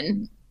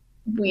 And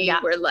we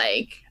were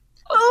like,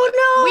 Oh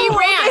no.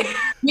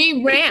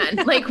 We ran.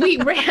 Like we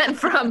ran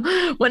from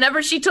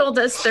whenever she told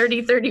us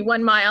 30,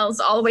 31 miles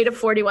all the way to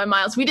 41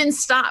 miles. We didn't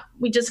stop.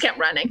 We just kept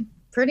running.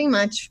 Pretty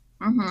much.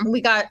 Mm-hmm. We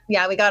got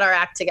our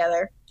act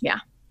together. Yeah.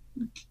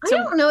 I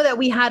don't know that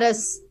we had a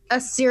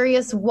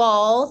serious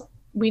wall.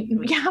 We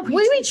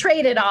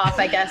traded off,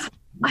 I guess.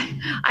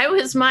 I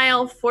was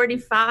mile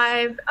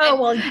 45.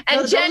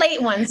 And Jen, the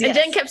late ones. Yes. And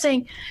Jen kept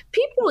saying,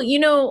 people,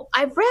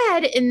 I've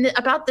read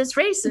about this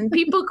race and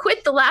people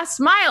quit the last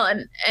mile.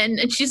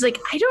 And she's like,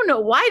 I don't know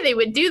why they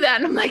would do that.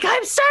 And I'm like,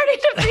 I'm starting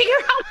to figure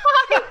out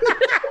why.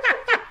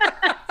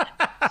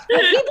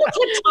 People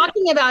kept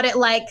talking about it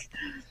like,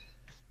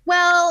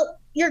 well,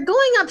 you're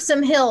going up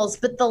some hills,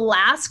 but the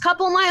last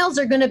couple miles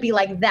are going to be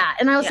like that.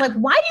 And I was like,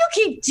 why do you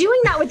keep doing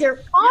that with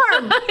your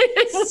arm?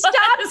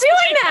 Stop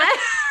doing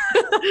that.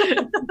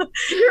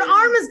 Your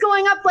arm is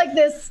going up like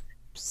this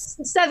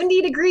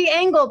 70-degree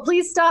angle.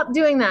 Please stop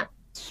doing that.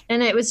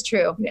 And it was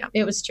true. Yeah,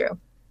 it was true.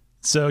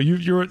 So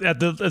you're at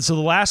the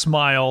last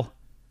mile,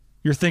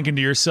 you're thinking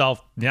to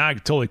yourself, yeah, I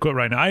could totally quit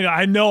right now.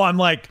 I know I'm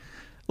like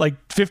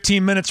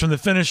 15 minutes from the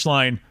finish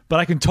line, but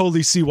I can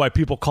totally see why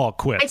people call it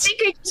quits. I think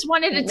I just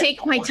wanted to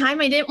take my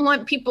time. I didn't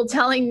want people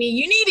telling me,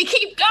 you need to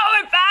keep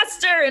going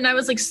faster. And I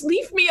was like,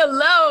 leave me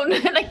alone.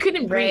 And I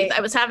couldn't breathe.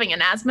 I was having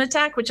an asthma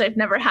attack, which I've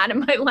never had in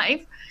my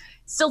life.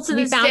 Still to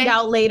this day. We found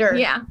out later.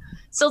 Yeah.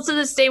 Still to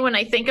this day, when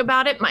I think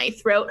about it, my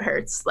throat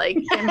hurts, like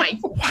in my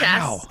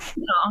chest.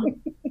 Oh,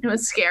 it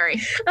was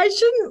scary. I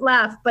shouldn't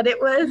laugh, but it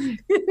was.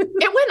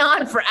 It went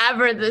on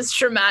forever, this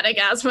traumatic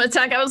asthma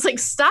attack. I was like,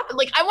 stop it.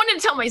 Like, I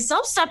wanted to tell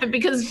myself stop it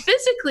because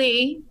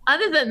physically,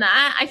 other than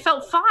that, I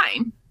felt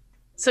fine.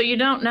 So you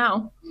don't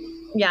know.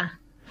 Yeah.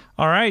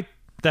 All right.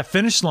 That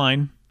finish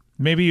line,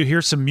 maybe you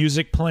hear some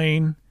music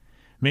playing.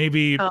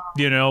 Maybe,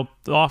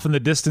 off in the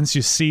distance,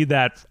 you see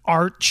that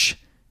arch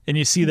and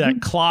you see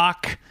that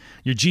clock.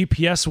 Your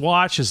GPS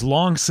watch is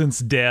long since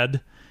dead,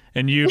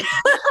 and you... I'm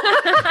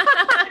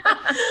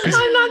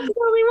not the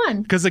only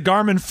one. Because the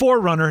Garmin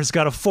Forerunner has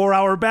got a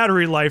 4-hour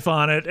battery life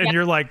on it, and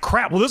you're like,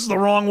 crap, well, this is the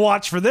wrong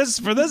watch for this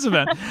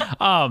event.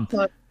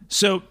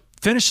 So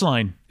finish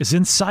line is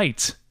in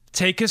sight.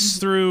 Take us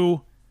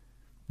through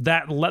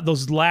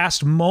those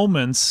last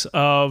moments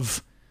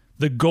of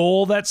the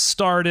goal that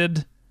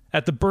started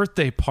at the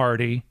birthday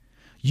party.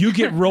 You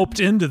get roped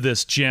into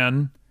this,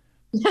 Jen.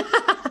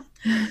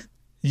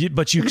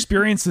 But you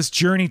experience this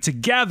journey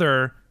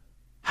together.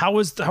 How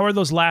are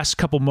those last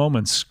couple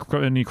moments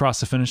when you cross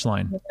the finish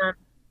line? Yeah.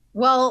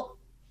 Well,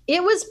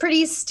 it was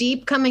pretty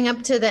steep coming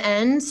up to the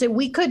end, so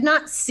we could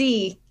not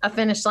see a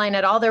finish line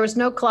at all. There was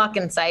no clock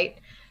in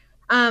sight,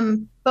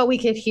 but we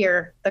could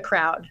hear the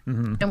crowd,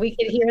 and we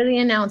could hear the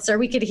announcer.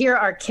 We could hear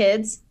our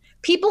kids.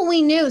 People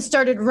we knew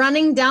started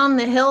running down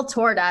the hill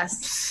toward us.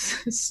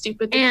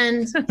 Stupid.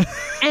 And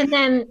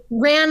then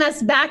ran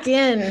us back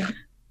in.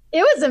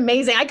 It was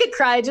amazing. I could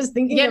cry just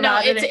thinking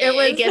about it.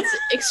 It gets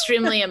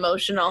extremely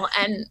emotional.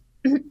 And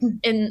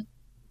in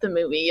the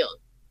movie,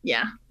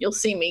 you'll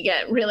see me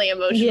get really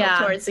emotional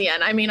towards the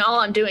end. I mean, all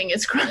I'm doing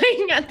is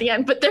crying at the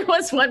end. But there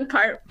was one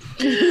part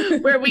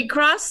where we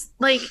crossed,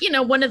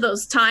 one of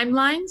those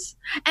timelines.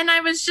 And I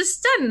was just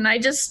stunned. And I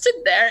just stood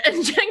there.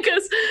 And Jen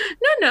goes,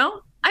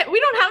 no. We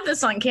don't have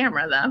this on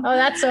camera, though. Oh,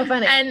 that's so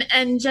funny.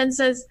 And Jen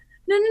says,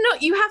 no,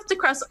 you have to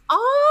cross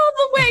all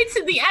the way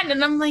to the end.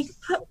 And I'm like,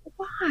 but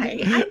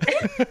why?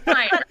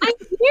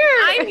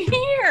 I'm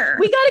here.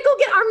 We got to go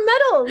get our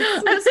medals.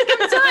 I was like,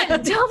 I'm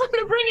done. Tell them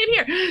to bring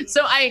it here.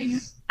 So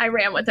I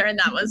ran with her, and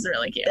that was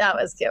really cute. That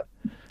was cute.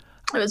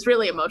 It was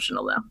really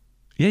emotional, though.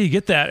 Yeah, you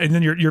get that. And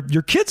then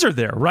your kids are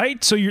there,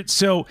 right? So your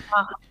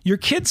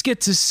kids get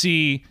to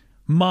see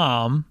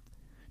mom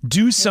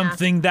do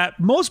something that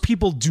most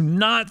people do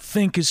not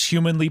think is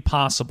humanly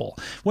possible.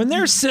 When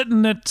they're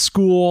sitting at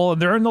school and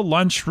they're in the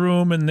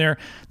lunchroom and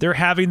they're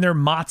having their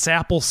Mott's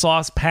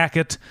applesauce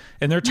packet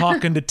and they're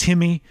talking to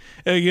Timmy,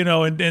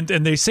 and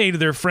they say to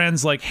their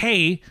friends like,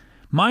 hey,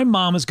 my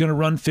mom is going to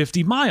run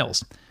 50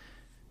 miles.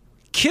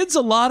 Kids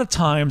a lot of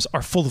times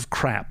are full of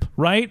crap,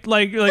 right?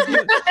 Like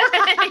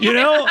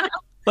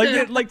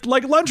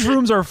Like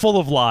lunchrooms are full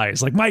of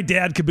lies. Like, my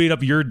dad could beat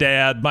up your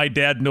dad. My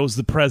dad knows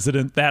the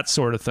president, that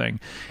sort of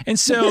thing. And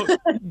so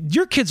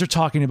your kids are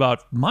talking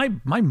about my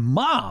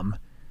mom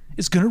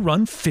is going to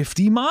run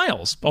 50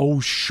 miles. Oh,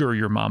 sure,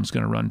 your mom's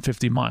going to run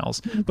 50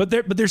 miles. But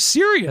they're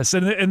serious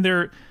and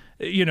they're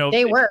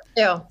they were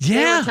too. Yeah.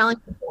 They were telling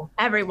people.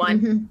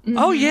 Everyone.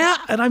 Oh yeah,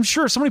 and I'm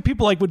sure so many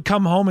people would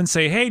come home and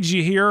say, "Hey, did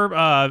you hear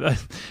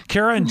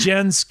Kara and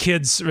Jen's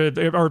kids,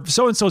 or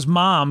so and so's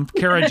mom,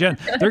 Kara and Jen?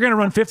 They're going to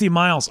run 50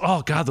 miles.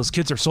 Oh God, those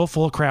kids are so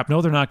full of crap.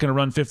 No, they're not going to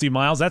run 50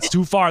 miles. That's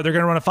too far. They're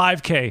going to run a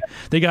 5K.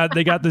 They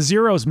got the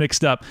zeros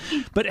mixed up.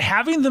 But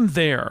having them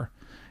there."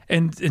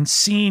 And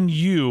seeing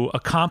you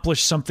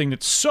accomplish something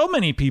that so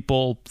many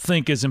people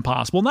think is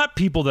impossible, not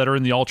people that are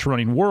in the ultra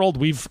running world.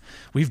 We've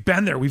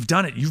been there, we've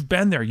done it. You've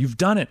been there, you've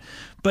done it.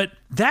 But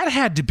that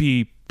had to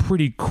be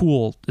pretty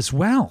cool as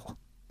well.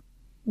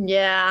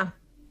 Yeah,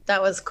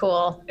 That was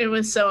cool. It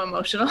was so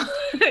emotional.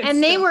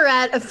 And they were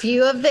at a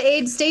few of the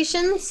aid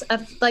stations.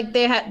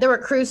 There were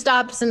crew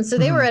stops, and so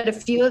they were at a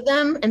few of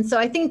them. And so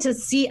I think to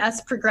see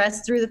us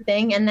progress through the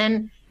thing and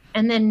then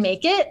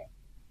make it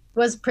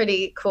was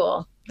pretty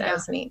cool. That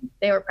was neat.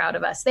 They were proud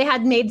of us. They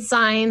had made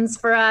signs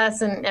for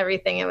us and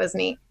everything. It was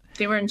neat.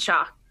 They were in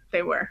shock.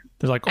 They were.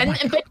 They're like,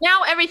 but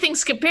now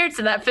everything's compared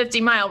to that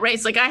 50-mile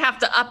race. Like I have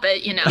to up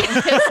it,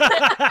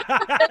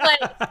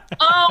 like,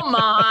 oh,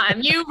 Mom,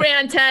 you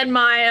ran 10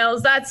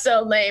 miles. That's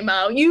so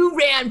lame-o. You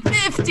ran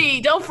 50.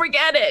 Don't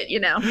forget it,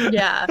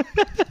 Yeah.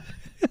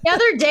 The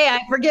other day, I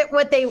forget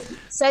what they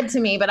said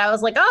to me, but I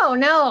was like, oh,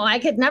 no, I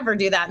could never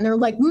do that. And they're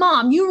like,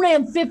 Mom, you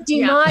ran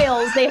 50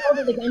 miles. They hold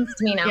it against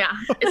me now. Yeah.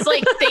 It's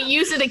like they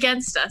use it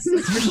against us.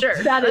 That's for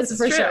sure. That's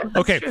for sure.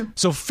 Okay.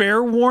 So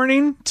fair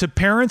warning to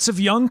parents of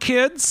young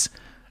kids.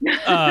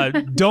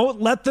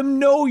 Don't let them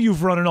know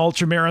you've run an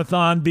ultra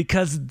marathon,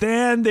 because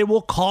then they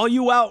will call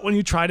you out when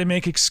you try to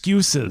make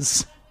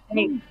excuses.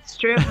 Hey, it's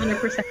true.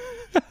 100%.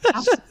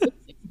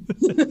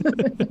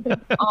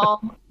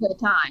 All the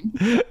time.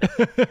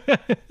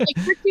 Like,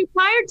 we're too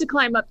tired to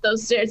climb up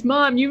those stairs.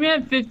 Mom, you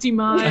ran 50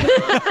 miles.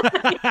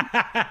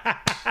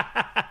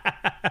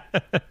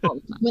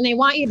 When they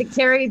want you to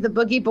carry the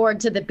boogie board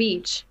to the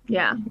beach.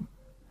 Yeah.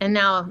 And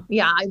now,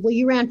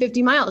 you ran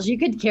 50 miles. You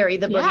could carry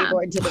the boogie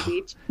board to the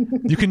beach.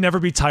 You can never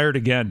be tired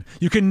again.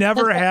 You can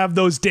never have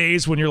those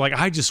days when you're like,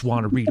 I just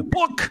want to read a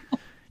book,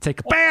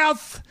 take a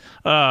bath.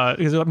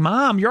 Because like,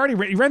 Mom, you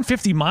ran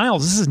 50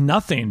 miles. This is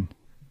nothing.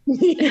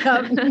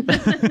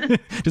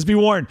 Just be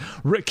warned.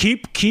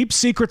 Keep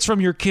secrets from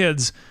your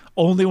kids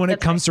only when it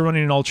comes to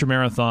running an ultra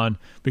marathon,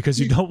 because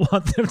you don't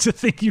want them to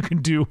think you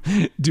can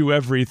do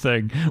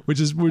everything, which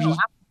is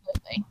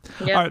absolutely.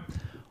 All right.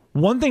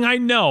 One thing I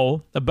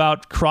know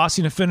about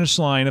crossing a finish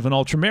line of an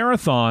ultra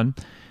marathon,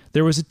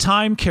 there was a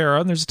time, Kara,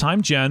 and there's a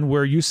time, Jen,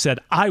 where you said,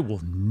 I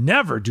will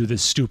never do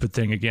this stupid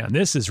thing again.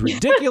 This is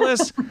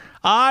ridiculous.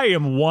 I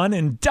am one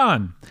and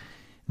done.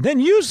 Then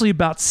usually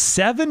about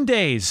 7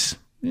 days,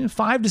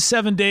 5 to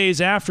 7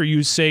 days after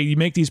you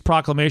make these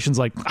proclamations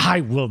like,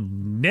 I will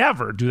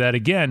never do that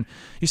again,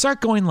 you start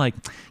going like,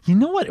 you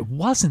know what? It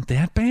wasn't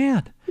that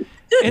bad.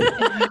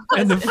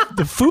 And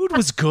the food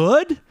was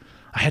good.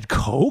 I had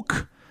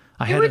Coke.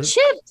 There were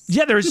chips.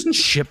 Yeah, there's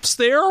chips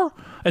there.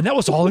 And that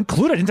was all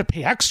included. I didn't have to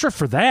pay extra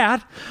for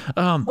that.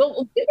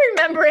 Well, we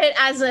remember it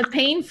as a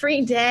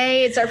pain-free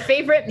day. It's our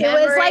favorite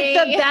memory. It was like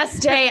the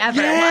best day ever.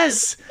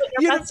 Yes.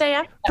 Best day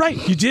ever. Right.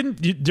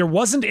 There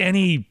wasn't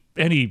any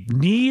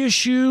knee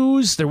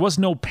issues. There was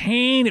no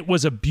pain. It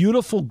was a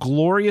beautiful,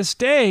 glorious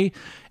day.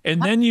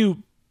 And then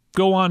you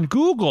go on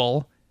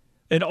Google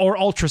or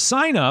Ultra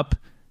Sign Up,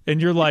 and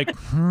you're like,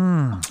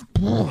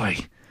 boy,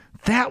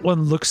 that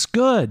one looks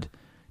good.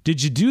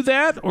 Did you do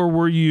that, or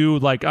were you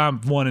like,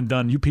 I'm one and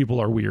done? You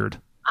people are weird.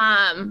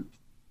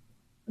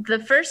 The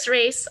first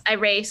race I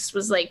raced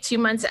was like 2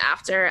 months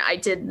after I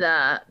did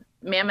the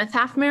Mammoth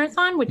Half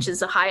Marathon, which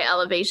is a high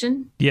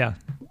elevation. Yeah.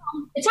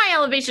 It's high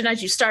elevation.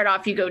 As you start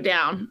off, you go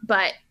down,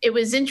 but it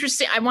was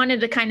interesting. I wanted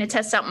to kind of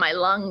test out my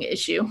lung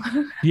issue.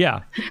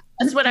 Yeah.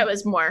 That's what I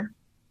was more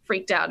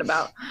freaked out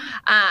about.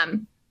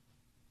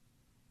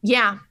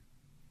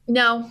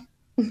 No,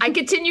 I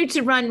continued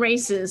to run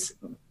races,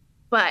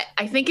 but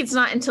I think it's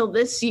not until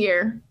this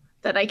year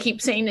that I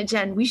keep saying to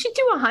Jen, we should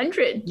do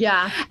 100.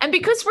 Yeah. And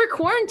because we're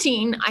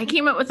quarantined, I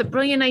came up with a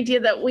brilliant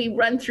idea that we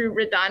run through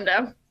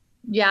Redondo.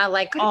 Yeah,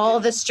 like all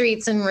the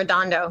streets in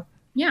Redondo.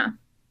 Yeah.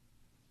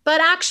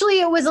 But actually,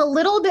 it was a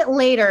little bit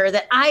later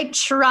that I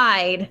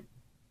tried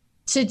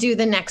to do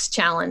the next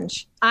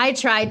challenge. I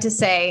tried to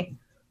say,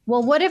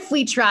 well, what if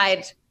we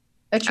tried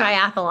a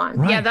triathlon?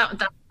 Right. Yeah,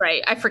 that's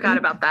right. I forgot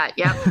about that.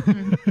 Yeah.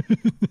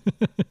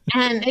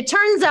 And it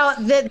turns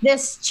out that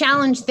this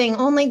challenge thing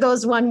only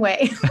goes one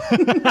way.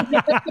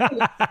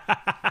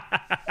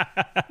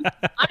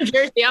 I'm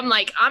Jersey. I'm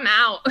like, I'm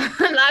out.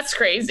 That's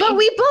crazy. But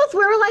we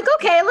were like,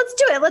 okay, let's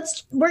do it.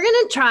 We're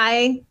going to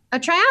try a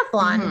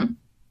triathlon. Mm-hmm.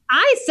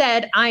 I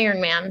said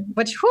Ironman,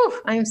 which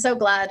I am so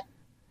glad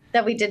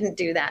that we didn't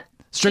do that.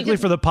 Strictly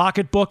for the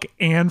pocketbook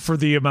and for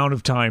the amount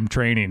of time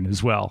training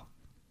as well.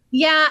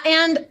 Yeah.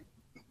 And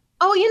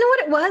oh, you know what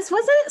it was?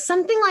 Wasn't it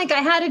something like I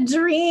had a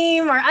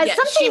dream or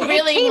something? She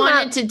really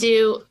wanted to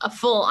do a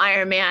full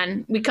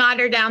Ironman. We got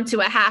her down to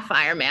a half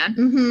Ironman.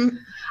 Mm-hmm.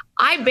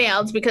 I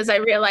bailed because I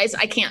realized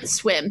I can't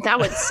swim. That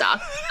would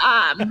suck.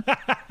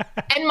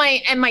 And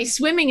my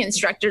swimming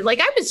instructor, like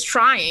I was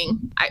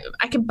trying.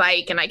 I could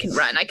bike and I could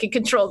run. I could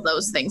control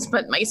those things.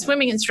 But my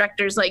swimming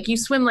instructor's like, you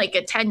swim like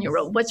a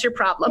 10-year-old. What's your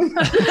problem?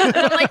 And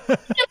I'm like, we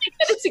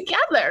get it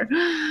together.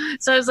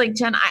 So I was like,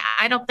 Jen,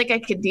 I don't think I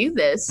could do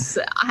this.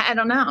 I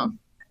don't know.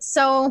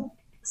 So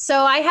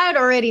I had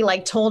already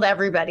like told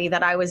everybody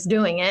that I was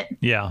doing it.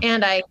 Yeah.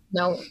 And I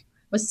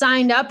was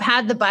signed up,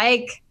 had the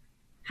bike,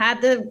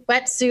 had the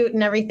wetsuit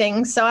and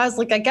everything. So I was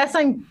like, I guess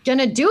I'm going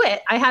to do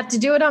it. I had to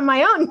do it on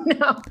my own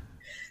now.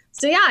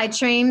 So yeah, I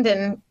trained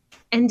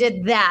and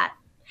did that.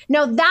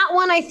 Now that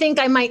one, I think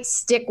I might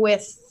stick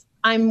with.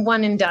 I'm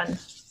one and done.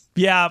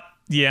 Yeah.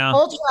 Yeah.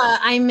 Ultra,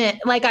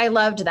 I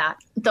loved that.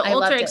 The I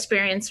loved ultra it.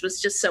 experience was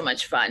just so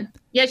much fun.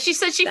 Yeah, she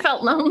said she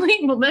felt lonely,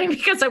 well, maybe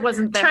because I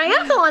wasn't there.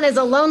 Triathlon is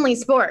a lonely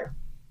sport.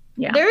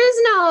 Yeah. There is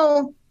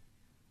no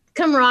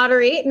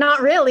camaraderie.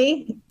 Not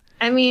really.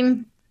 I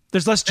mean,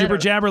 There's less jibber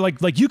jabber.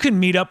 Like you can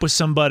meet up with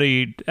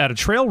somebody at a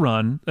trail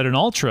run, at an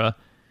ultra,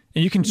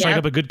 and you can strike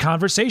up a good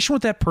conversation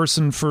with that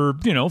person for,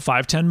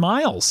 5-10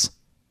 miles.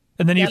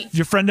 And then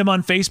you friend them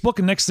on Facebook,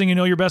 and next thing you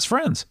know, you're best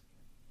friends.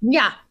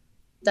 yeah,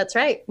 that's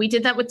right. We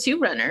did that with 2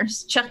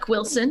 runners. Chuck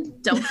Wilson,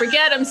 don't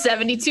forget, I'm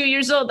 72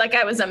 years old. That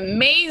guy was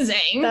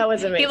amazing. That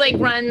was amazing.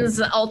 He runs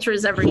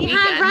ultras every He weekend.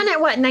 had run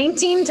it,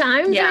 19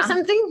 times Yeah. or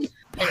something?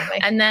 Anyway,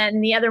 And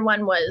then the other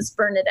one was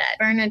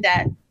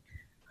Bernadette.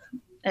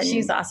 And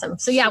she's awesome.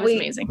 So she yeah, was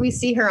amazing. we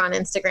see her on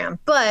Instagram.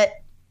 But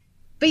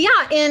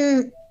yeah,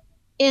 in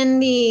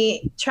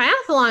the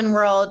triathlon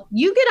world,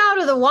 you get out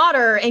of the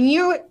water and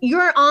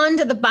you're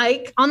onto the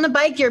bike. On the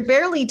bike, you're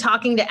barely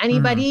talking to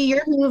anybody.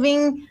 You're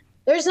moving.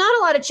 There's not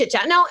a lot of chit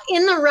chat. Now,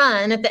 in the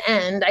run at the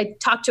end, I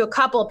talked to a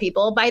couple of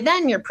people. By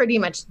then, you're pretty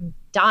much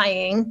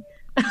dying.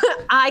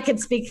 I could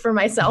speak for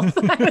myself.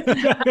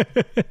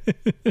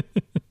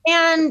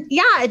 And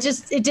yeah,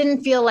 it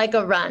didn't feel like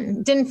a run.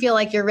 It didn't feel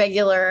like your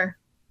regular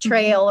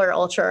trail or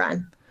ultra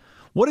run.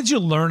 What did you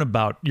learn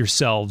about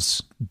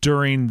yourselves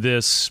during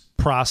this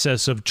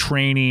process of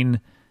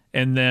training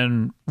and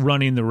then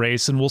running the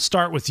race? And we'll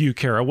start with you,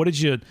 Kara. What did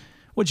you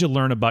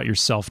learn about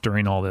yourself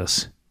during all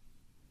this?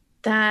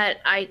 That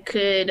I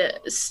could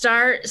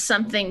start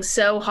something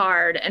so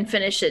hard and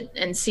finish it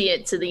and see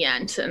it to the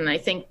end. And I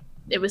think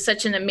it was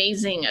such an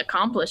amazing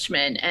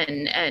accomplishment,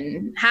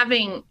 and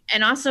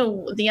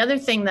also the other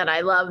thing that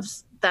I loved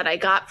that I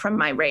got from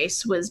my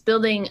race was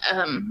building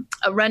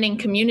a running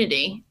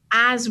community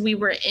as we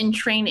were in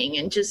training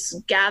and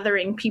just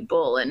gathering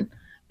people and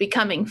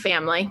becoming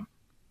family.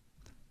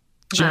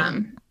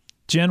 Jen,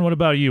 what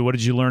about you? What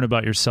did you learn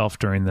about yourself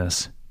during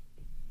this?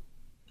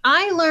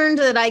 I learned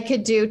that I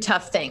could do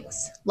tough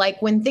things.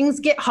 Like when things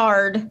get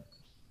hard,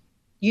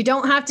 you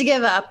don't have to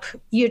give up.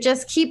 You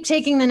just keep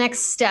taking the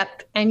next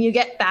step and you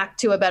get back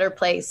to a better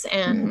place.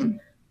 And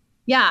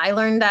yeah, I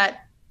learned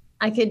that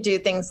I could do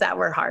things that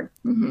were hard.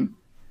 Mm-hmm.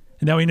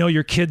 Now we know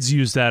your kids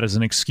use that as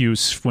an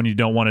excuse when you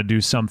don't want to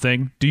do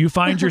something. Do you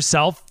find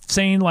yourself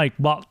saying like,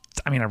 well,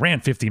 I mean, I ran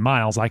 50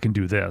 miles. I can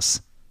do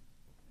this.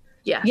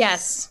 Yeah.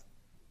 Yes,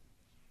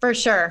 for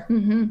sure.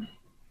 Mm-hmm.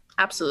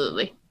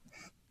 Absolutely.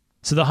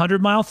 So the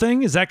 100-mile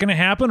thing, is that going to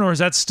happen, or is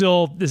that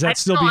still it's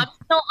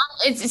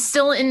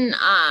still in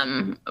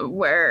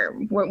where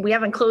we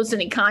haven't closed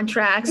any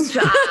contracts,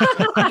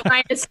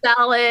 trying to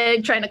sell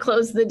it, trying to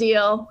close the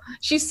deal.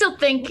 She's still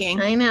thinking.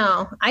 I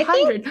know. I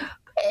think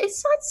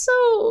it's not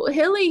so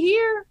hilly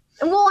here.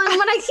 Well, and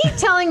what I keep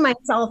telling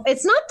myself,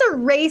 it's not the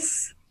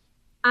race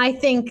I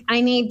think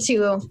I need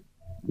to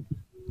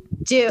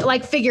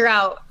figure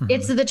out.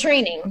 It's the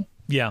training.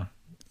 Yeah.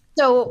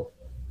 So,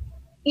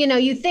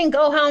 you think,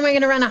 oh, how am I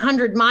going to run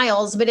 100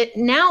 miles? But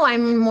now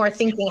I'm more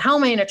thinking, how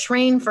am I going to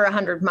train for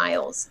 100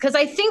 miles? Because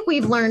I think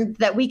we've learned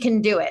that we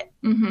can do it.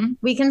 Mm-hmm.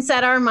 We can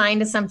set our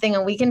mind to something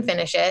and we can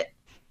finish it.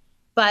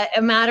 But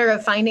a matter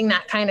of finding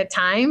that kind of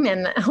time,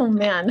 and oh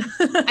man,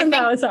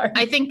 that was hard.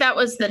 I think that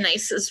was the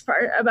nicest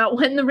part about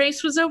when the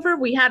race was over.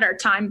 We had our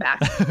time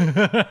back.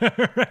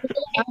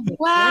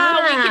 Wow,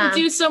 we can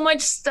do so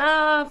much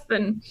stuff,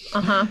 and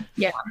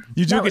yeah,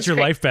 you do get your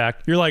life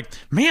back. You're like,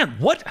 man,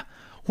 what?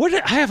 I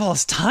have all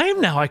this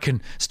time now. I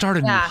can start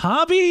a new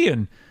hobby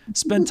and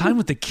spend time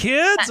with the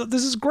kids.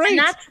 This is great.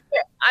 And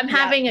I'm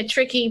having a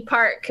tricky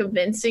part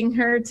convincing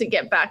her to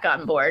get back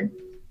on board.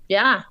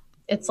 Yeah.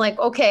 It's like,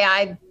 okay,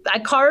 I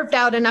carved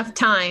out enough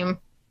time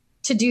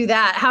to do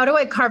that. How do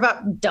I carve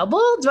out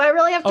double? Do I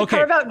really have to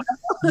carve out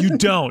double? You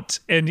don't.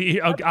 And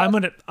I'm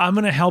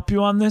gonna help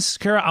you on this,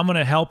 Kara. I'm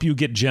gonna help you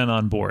get Jen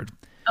on board.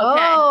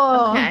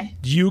 Okay.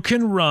 You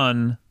can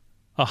run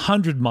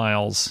 100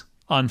 miles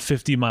on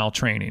 50-mile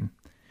training,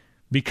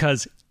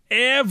 because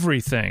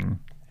everything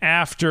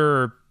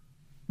after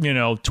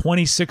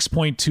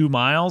 26.2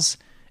 miles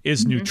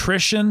is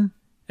nutrition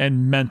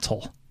and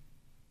mental.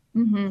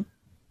 Mm-hmm.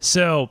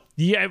 So,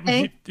 yeah,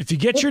 if you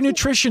get your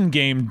nutrition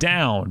game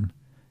down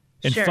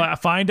and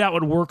find out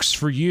what works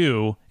for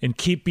you and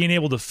keep being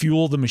able to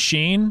fuel the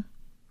machine,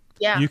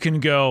 you can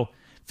go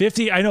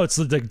 50. I know it's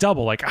like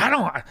double. Like,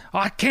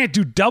 I can't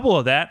do double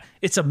of that.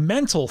 It's a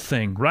mental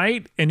thing,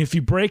 right? And if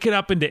you break it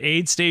up into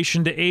aid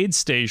station to aid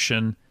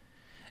station,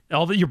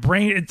 all that your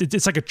brain,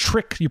 it's like a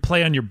trick you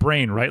play on your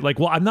brain, right? Like,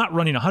 well, I'm not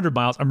running 100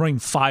 miles. I'm running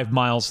 5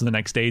 miles to the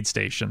next aid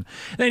station.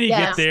 Then you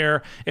get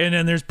there, and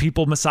then there's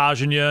people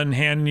massaging you and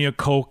handing you a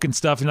Coke and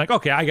stuff. And you're like,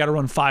 okay, I got to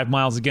run 5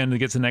 miles again to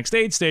get to the next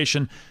aid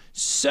station.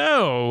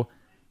 So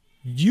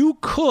you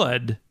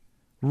could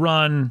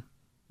run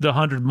the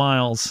 100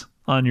 miles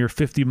on your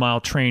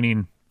 50-mile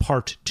training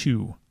part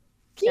 2.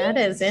 That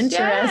is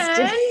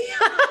interesting. Jen.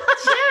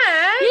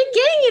 You're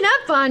getting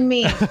it up on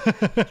me.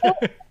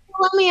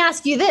 Let me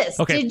ask you this.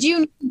 Okay. Did you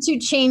need to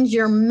change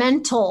your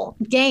mental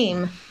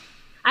game?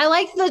 I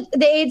like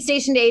the aid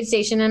station to aid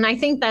station, and I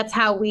think that's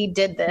how we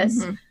did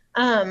this.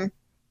 Mm-hmm.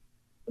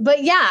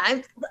 but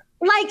yeah,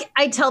 like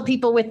I tell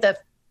people with the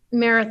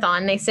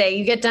marathon, they say,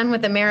 you get done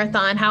with a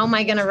marathon, how am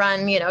I going to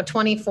run,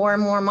 24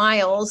 more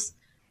miles?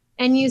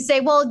 And you say,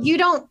 well, you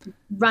don't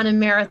run a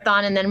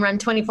marathon and then run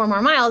 24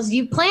 more miles.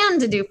 You plan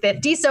to do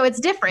 50. So it's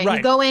different. Right.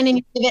 You go in and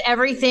you give it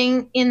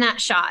everything in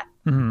that shot.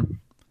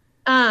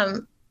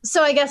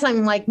 So I guess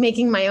I'm like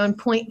making my own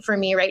point for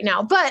me right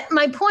now. But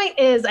my point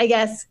is, I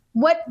guess,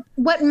 what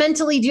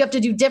mentally do you have to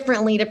do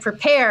differently to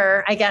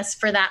prepare, I guess,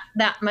 for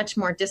that much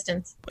more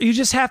distance? You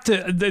just have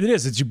to,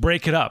 it's you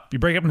break it up. You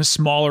break it up into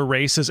smaller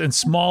races and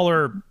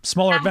smaller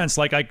events.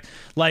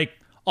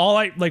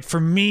 For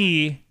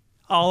me,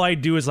 all I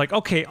do is like,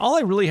 okay, all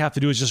I really have to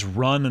do is just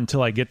run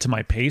until I get to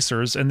my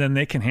pacers, and then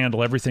they can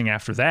handle everything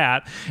after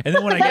that. And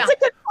then when That's a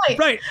good point.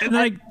 Right. And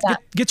then I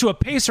get to a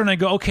pacer and I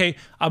go, okay,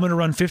 I'm going to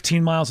run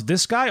 15 miles with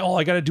this guy. All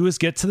I got to do is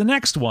get to the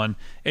next one.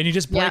 And you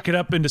just break it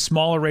up into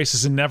smaller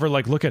races and never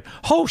like look at,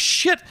 oh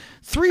shit,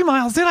 3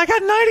 miles in. I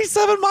got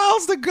 97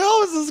 miles to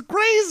go. This is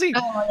crazy.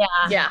 Oh,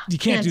 yeah. Yeah. You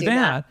can't do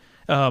that.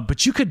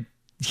 But you could,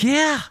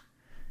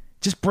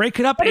 just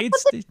break it up. But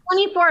it's a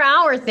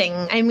 24-hour thing.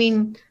 I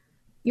mean,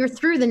 you're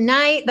through the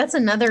night. That's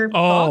another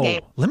ball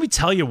game. Let me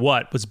tell you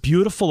what's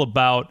beautiful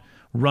about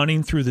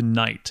running through the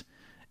night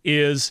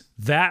is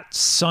that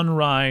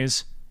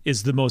sunrise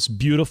is the most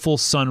beautiful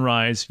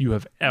sunrise you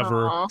have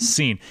ever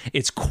seen.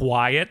 It's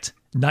quiet.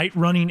 Night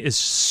running is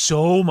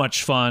so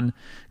much fun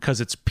because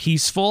it's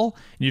peaceful.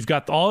 You've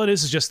got all it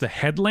is just the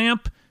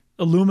headlamp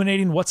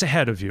illuminating what's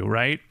ahead of you,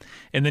 right?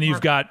 And then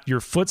you've got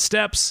your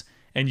footsteps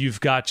and you've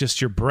got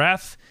just your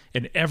breath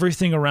and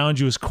everything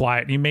around you is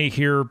quiet. You may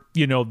hear,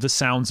 the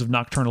sounds of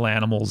nocturnal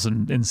animals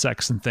and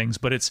insects and things,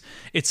 but it's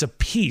a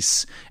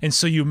peace. And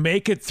so you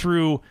make it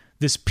through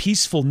this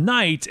peaceful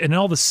night and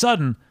all of a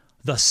sudden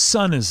the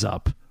sun is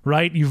up,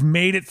 right? You've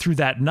made it through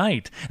that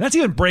night. And that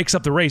even breaks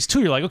up the race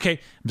too. You're like, okay,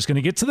 I'm just going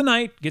to get to the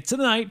night. You get to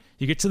the night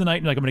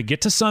and you're like, I'm going to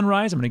get to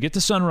sunrise. And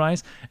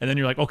then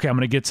you're like, okay, I'm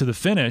going to get to the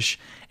finish.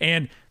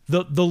 And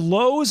the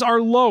lows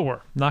are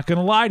lower, not going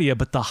to lie to you,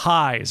 but the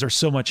highs are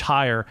so much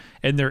higher.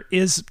 And there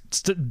is,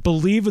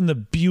 believe in the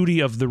beauty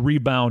of the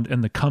rebound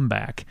and the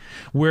comeback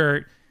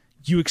where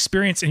you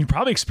experience, and you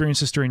probably experienced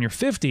this during your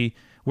 50,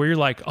 where you're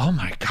like, oh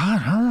my God,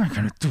 how am I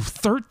going to do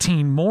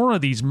 13 more of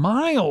these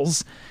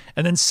miles?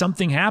 And then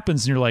something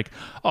happens and you're like,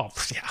 oh,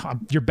 yeah,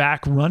 you're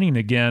back running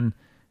again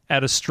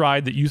at a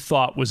stride that you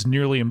thought was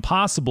nearly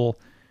impossible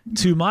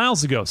 2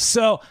 miles ago.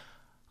 So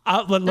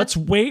let's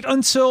wait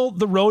until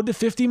the road to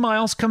 50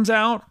 miles comes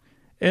out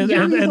and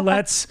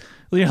let's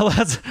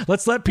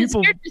let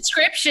people. Your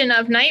description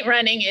of night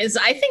running is,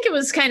 I think it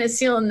was kind of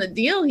sealing the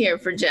deal here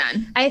for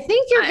Jen. I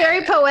think you're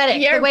very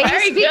poetic. You're the way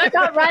very you speak good.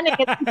 about running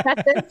is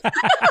impressive.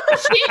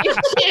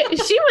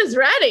 she was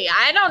ready.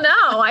 I don't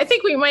know. I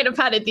think we might have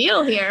had a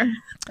deal here.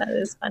 That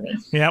is funny.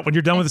 Yeah, when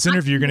you're done with this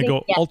interview, you're going to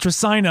go ultra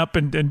sign up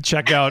and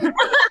check out other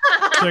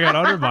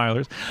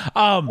milers.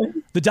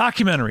 The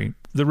documentary,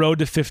 The Road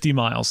to 50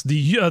 Miles.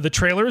 The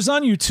trailer is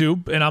on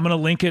YouTube, and I'm going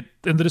to link it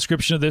in the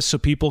description of this so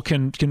people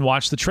can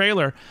watch the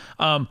trailer.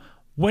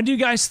 When do you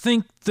guys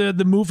think the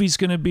movie's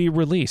going to be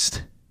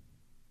released?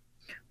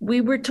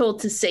 We were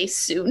told to say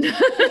soon.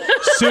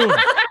 Soon.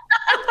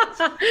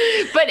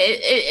 But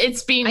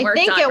it's being worked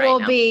on right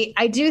now.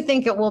 I do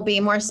think it will be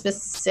more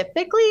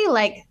specifically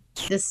like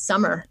this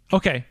summer.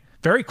 Okay.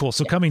 Very cool.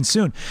 So coming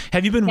soon.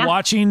 Have you been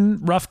watching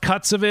rough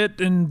cuts of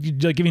it and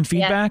giving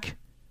feedback?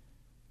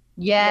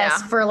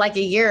 Yes, for like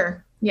a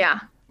year. Yeah.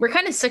 We're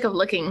kind of sick of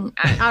looking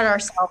at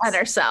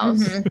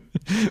ourselves.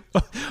 Mm-hmm.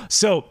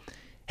 So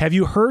have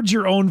you heard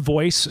your own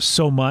voice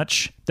so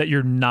much that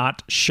you're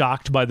not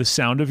shocked by the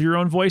sound of your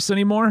own voice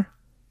anymore?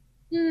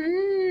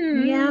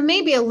 Yeah,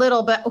 maybe a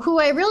little, but who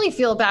I really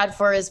feel bad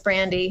for is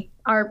Brandy,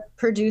 our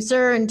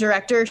producer and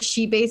director.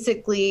 She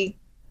basically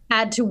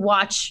had to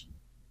watch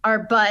our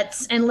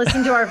butts and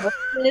listen to our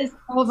voices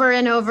over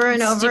and over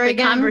and over Stupid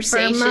again.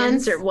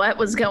 Conversations or what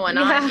was going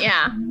on.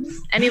 Yeah.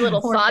 Any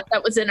little thought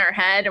that was in our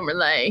head and we're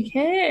like,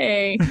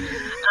 hey.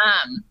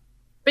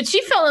 But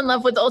she fell in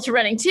love with ultra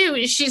running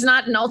too. She's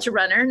not an ultra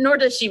runner, nor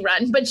does she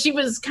run, but she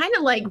was kind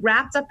of like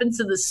wrapped up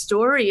into the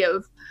story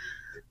of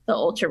the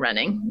ultra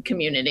running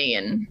community.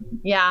 And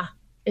yeah,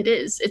 it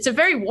is. It's a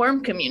very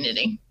warm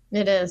community.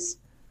 It is.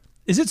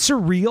 Is it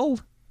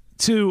surreal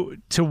to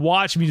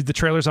watch? I mean, the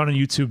trailer's on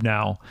YouTube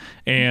now,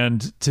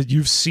 and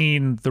you've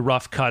seen the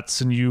rough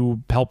cuts and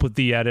you help with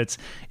the edits.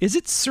 Is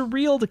it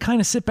surreal to kind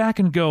of sit back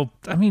and go,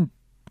 I mean,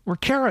 we're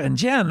Kara and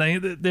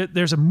Jen.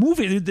 There's a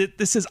movie.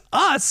 This is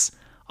us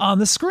on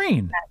the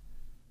screen.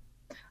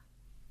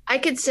 I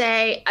could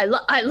say I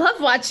love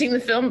watching the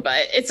film,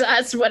 but it's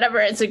us, whatever.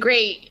 It's a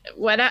great,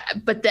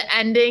 but the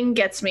ending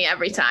gets me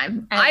every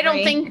time.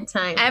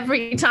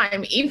 Every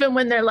time, even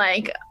when they're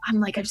like,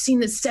 I'm like, I've seen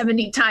this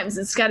 70 times.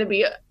 It's got to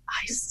be,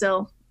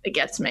 it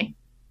gets me.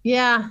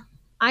 Yeah.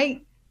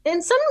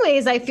 In some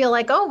ways I feel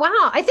like, oh,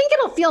 wow. I think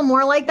it'll feel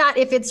more like that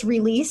if it's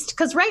released.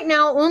 Cause right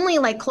now only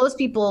like close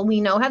people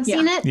we know have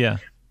seen it. Yeah.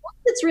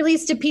 Once it's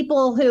released to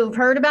people who've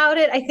heard about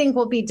it, I think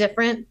will be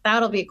different.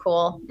 That'll be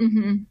cool.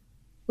 Mm-hmm.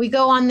 we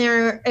go on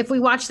there. If we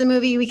watch the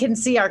movie, we can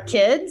see our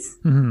kids.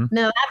 Mm-hmm.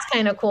 No, that's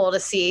kind of cool to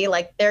see,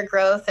 like their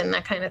growth and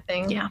that kind of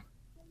thing. Yeah.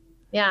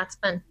 Yeah, it's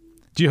fun.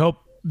 Do you hope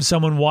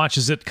someone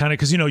watches it kind of,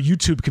 because,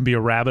 YouTube can be a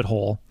rabbit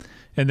hole,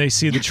 and they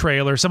see the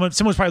trailer. Someone's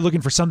probably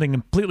looking for something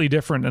completely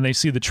different, and they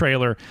see the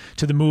trailer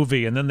to the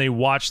movie, and then they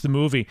watch the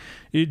movie.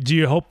 Do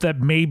you hope that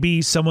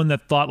maybe someone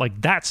that thought,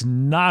 like, that's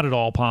not at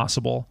all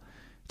possible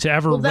to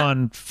ever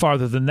run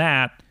farther than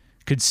that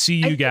could see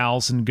you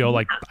gals and go,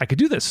 like, I could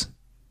do this?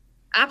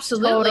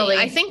 Absolutely. Totally.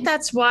 I think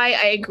that's why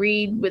I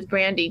agreed with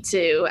Brandy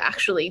to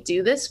actually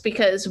do this,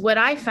 because what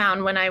I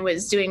found when I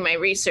was doing my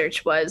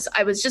research was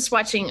I was just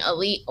watching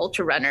elite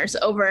ultra runners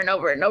over and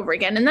over and over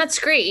again. And that's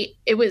great.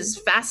 It was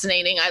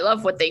fascinating. I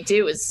love what they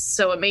do. It's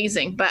so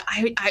amazing. But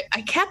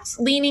I kept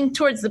leaning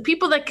towards the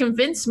people that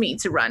convinced me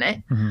to run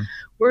it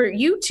were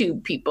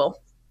YouTube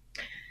people,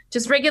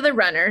 just regular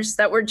runners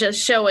that were just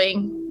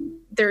showing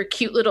their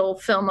cute little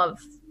film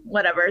of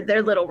whatever,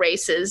 their little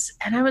races.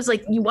 And I was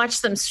like, you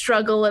watch them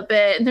struggle a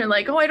bit and they're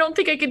like, oh, I don't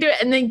think I could do it.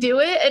 And they do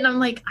it. And I'm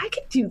like, I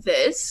could do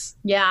this.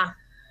 Yeah.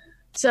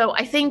 So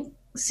I think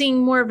seeing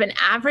more of an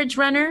average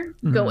runner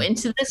go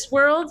into this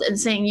world and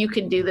saying, you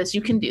can do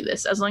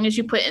this, as long as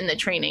you put in the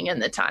training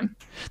and the time.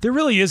 There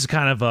really is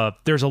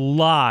there's a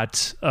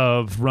lot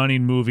of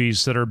running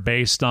movies that are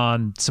based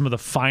on some of the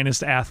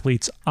finest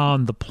athletes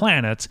on the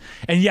planet.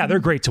 And yeah, they're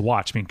great to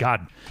watch. I mean,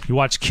 God, you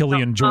watch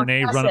Kilian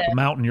Jornet run up a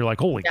mountain, you're like,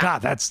 holy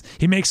God,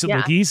 he makes it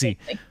look easy.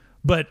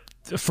 But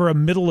for a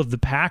middle of the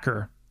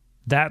packer,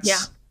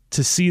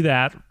 to see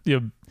that,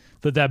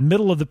 that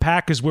middle of the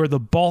pack is where the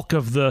bulk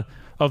of the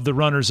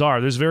runners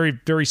are. There's very,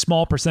 very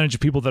small percentage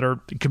of people that are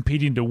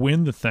competing to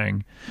win the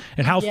thing.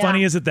 And how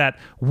funny is it that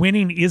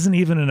winning isn't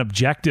even an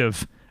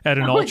objective at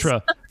an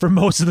ultra for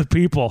most of the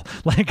people?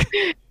 Like,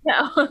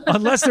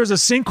 unless there's a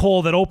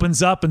sinkhole that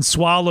opens up and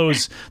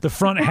swallows the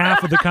front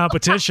half of the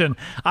competition,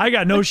 I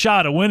got no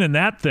shot at winning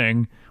that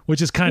thing,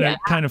 which is kind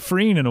of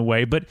freeing in a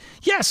way. But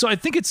yeah, so I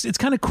think it's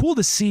kind of cool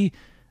to see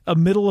a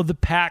middle of the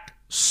pack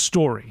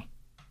story.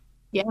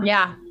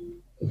 Yeah.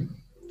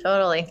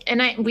 Totally.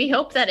 And we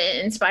hope that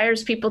it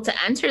inspires people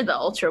to enter the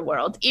ultra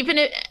world. Even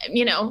if,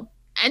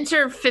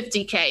 enter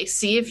 50K,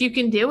 see if you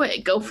can do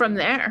it. Go from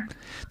there.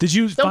 Did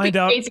you find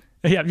out? Crazy.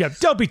 Yeah.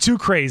 Don't be too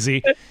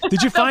crazy.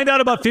 Did you find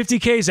out about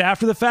 50Ks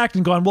after the fact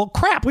and going, well,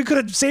 crap, we could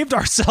have saved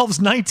ourselves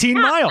 19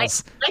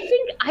 miles?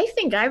 I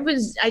think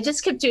I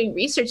just kept doing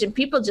research and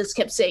people just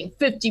kept saying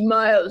 50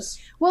 miles.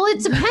 Well,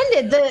 it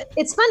depended.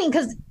 It's funny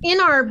because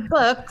in our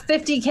book,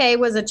 50K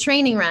was a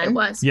training run. It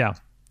was. Yeah.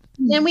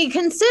 And we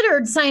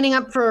considered signing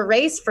up for a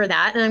race for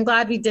that. And I'm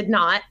glad we did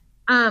not.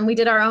 We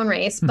did our own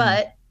race.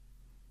 But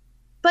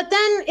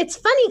then it's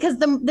funny because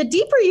the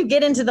deeper you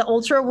get into the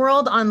ultra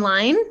world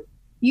online,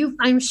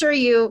 I'm sure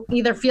you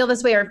either feel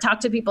this way or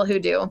talk to people who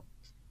do.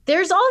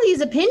 There's all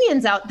these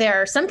opinions out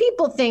there. Some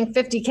people think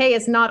 50K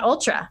is not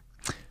ultra.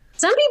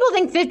 Some people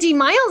think 50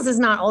 miles is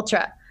not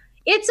ultra.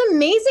 It's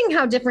amazing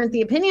how different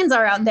the opinions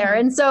are out there.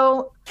 And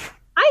so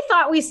I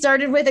thought we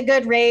started with a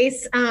good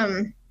race.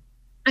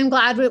 I'm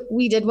glad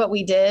we did what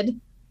we did.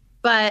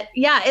 But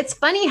yeah, it's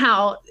funny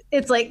how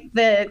it's like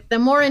the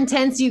more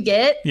intense you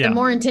get, the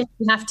more intense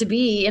you have to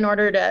be in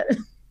order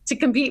to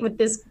compete with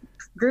this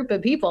group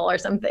of people or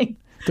something.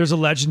 There's a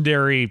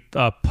legendary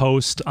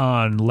post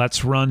on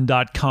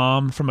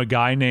letsrun.com from a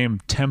guy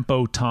named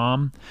Tempo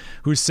Tom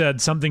who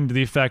said something to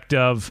the effect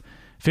of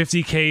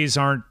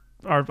 50Ks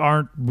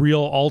aren't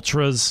real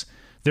ultras.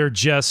 They're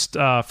just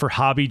for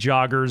hobby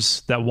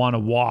joggers that want to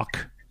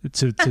walk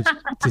to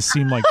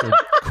seem like they're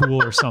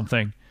cool or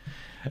something.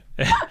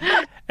 And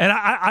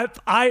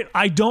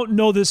I don't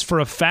know this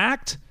for a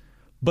fact,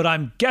 but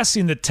I'm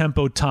guessing that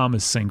Tempo Tom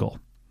is single.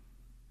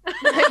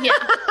 Yeah.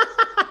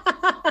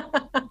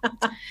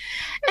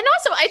 And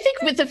also, I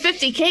think with the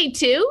 50K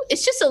too,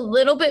 it's just a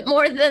little bit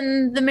more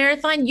than the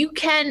marathon.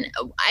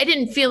 I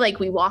didn't feel like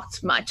we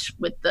walked much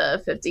with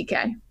the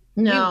 50K.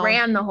 No. You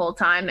ran the whole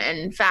time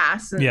and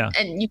fast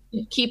and you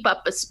can keep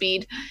up a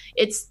speed.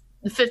 It's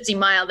the 50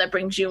 mile that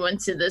brings you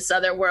into this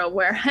other world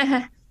where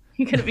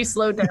you're going to be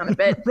slowed down a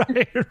bit.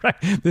 Right.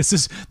 This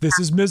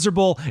is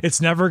miserable.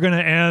 It's never going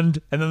to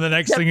end. And then the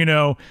next thing you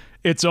know,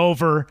 it's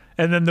over.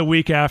 And then the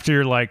week after,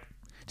 you're like,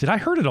 did I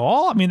hurt it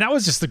all? I mean, that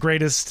was just the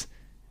greatest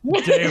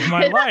day of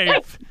my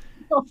life.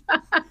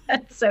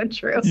 That's so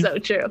true. You so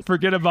true.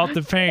 Forget about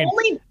the pain.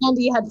 Only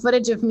Andy had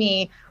footage of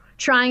me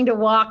trying to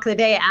walk the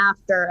day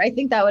after. I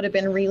think that would have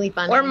been really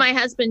funny. Or my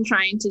husband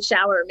trying to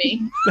shower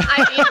me.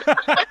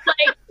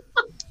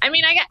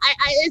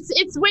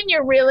 It's when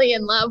you're really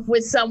in love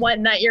with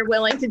someone that you're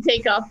willing to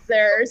take off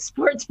their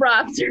sports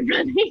bra after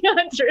running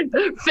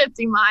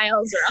 150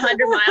 miles or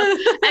 100 miles.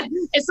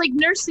 And it's like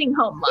nursing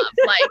home love.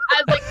 Like,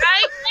 I was like,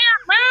 I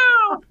can't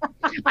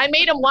move. I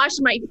made him wash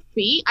my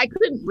feet. I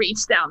couldn't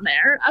reach down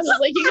there. I was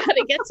like, you got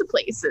to get to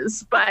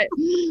places, but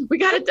we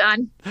got it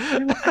done.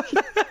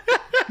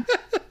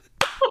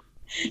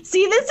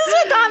 See, this is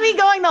what got me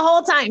going the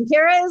whole time.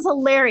 Kara is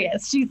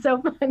hilarious. She's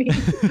so funny.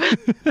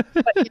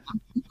 But,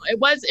 it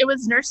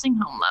was nursing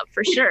home love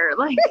for sure.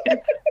 Like,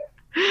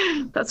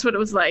 That's what it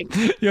was like.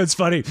 It's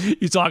funny.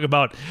 You talk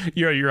about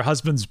your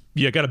husband's,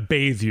 got to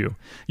bathe you.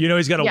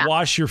 He's got to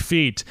wash your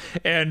feet,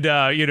 and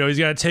he's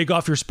got to take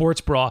off your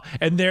sports bra,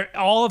 and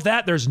all of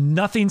that. There's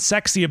nothing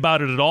sexy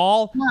about it at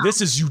all. No.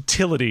 This is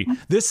utility.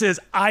 This is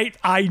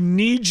I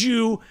need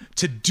you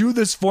to do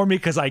this for me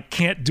because I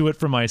can't do it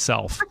for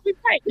myself.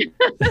 Right.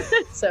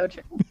 So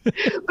true.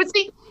 But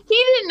see,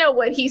 he didn't know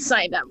what he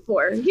signed up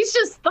for. He's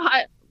just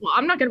thought, well,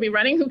 I'm not going to be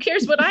running. Who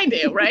cares what I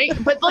do, right?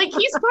 But like,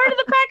 he's part of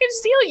the package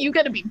deal. You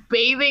got to be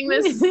bathing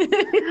this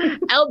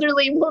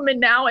elderly woman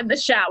now in the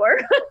shower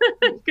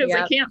because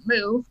I can't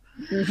move.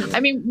 Mm-hmm. I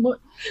mean,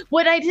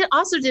 what I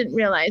didn't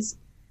realize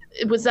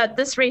was that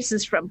this race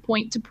is from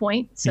point to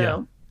point.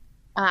 So,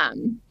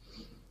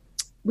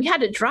 we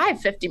had to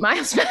drive 50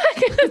 miles back.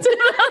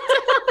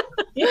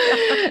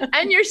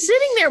 And you're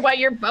sitting there while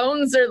your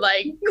bones are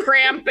like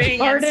cramping.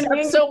 And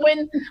stuff. So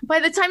by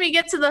the time you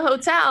get to the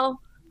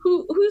hotel,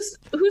 who's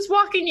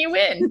walking you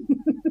in?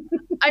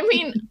 I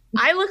mean,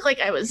 I look like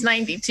I was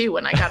 92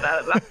 when I got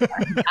out of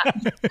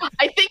that.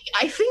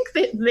 I think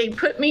that they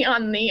put me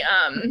on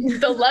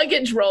the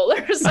luggage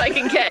roller so I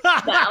can get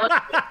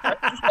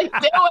like,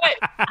 do it.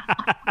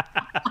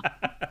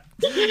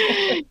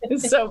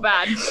 It's so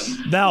bad.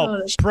 Now,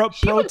 pro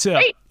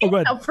tip. Oh, go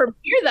ahead. For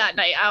beer that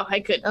night. Oh,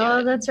 I couldn't.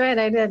 Oh, that's right.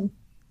 I did.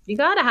 You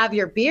got to have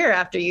your beer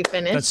after you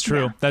finish. That's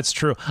true. Yeah. That's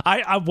true.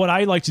 I what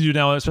I like to do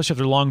now, especially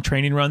after long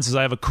training runs, is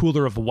I have a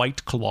cooler of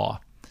White Claw,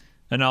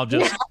 and I'll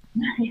just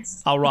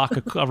I'll rock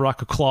a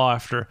claw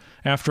after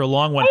a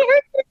long one. I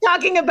heard you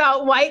talking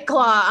about White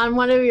Claw on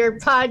one of your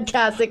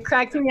podcasts. It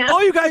cracked me up.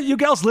 Oh, you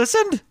gals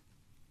listened?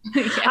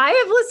 I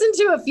have listened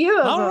to a few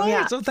of them. All right,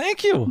 yeah. So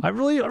thank you. I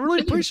really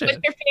appreciate it.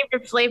 What's your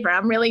favorite flavor?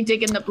 I'm really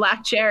digging the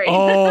black cherry.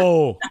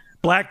 Oh,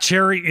 black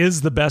cherry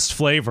is the best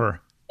flavor.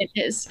 It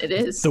is.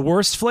 The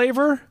worst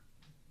flavor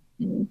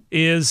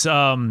is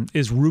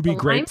ruby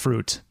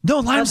grapefruit. No,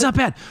 lime's not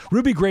bad.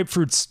 Ruby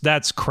grapefruit's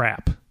that's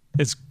crap.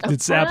 It's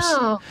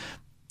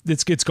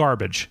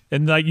garbage.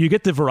 And like you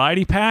get the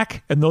variety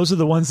pack, and those are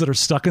the ones that are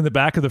stuck in the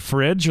back of the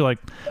fridge. You're like,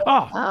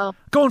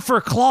 going for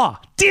a claw.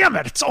 Damn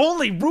it! It's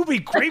only ruby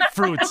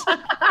grapefruit.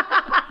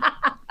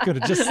 Could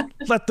have just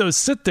let those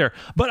sit there.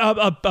 But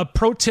a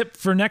pro tip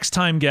for next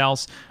time,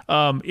 gals,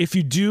 if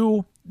you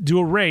do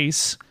a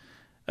race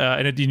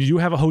and you do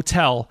have a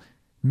hotel,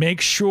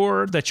 make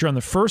sure that you're on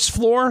the first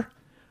floor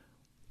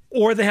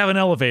or they have an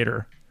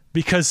elevator,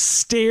 because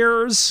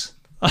stairs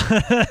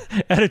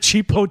at a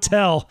cheap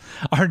hotel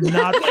are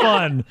not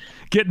fun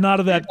getting out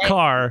of that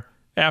car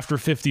after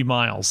 50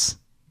 miles.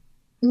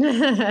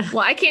 Well,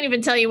 I can't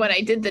even tell you what I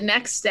did the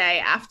next day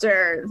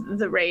after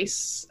the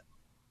race.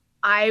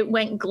 I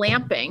went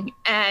glamping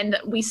and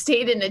we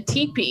stayed in a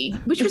teepee,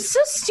 which was so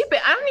stupid.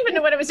 I don't even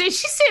know what I was saying.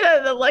 She stayed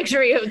at the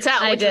luxury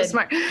hotel, which was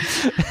smart.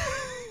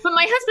 But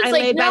my husband's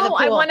like, no,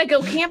 I want to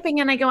go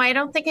camping. And I go, I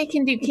don't think I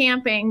can do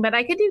camping, but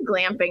I could do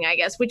glamping, I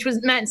guess, which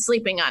meant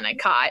sleeping on a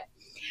cot.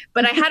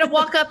 But I had to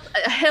walk up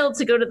a hill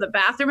to go to the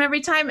bathroom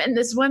every time. And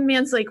this one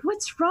man's like,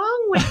 what's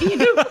wrong with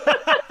you?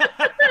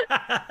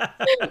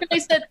 And I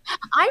said,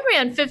 I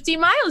ran 50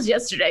 miles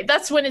yesterday.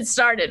 That's when it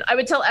started. I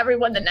would tell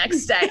everyone the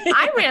next day,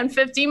 I ran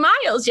 50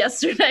 miles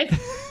yesterday.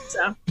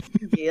 So,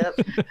 yep.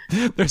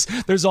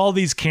 There's all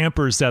these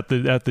campers at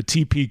the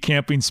TP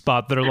camping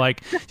spot that are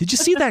like, did you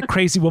see that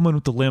crazy woman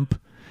with the limp?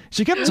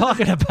 She kept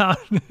talking about.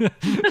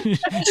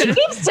 She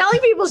keeps telling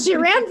people she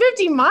ran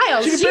 50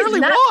 miles. She can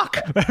barely walk.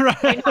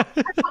 Right?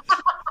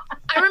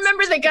 I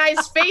remember the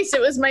guy's face.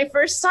 It was my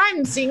first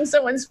time seeing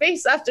someone's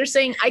face after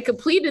saying I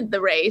completed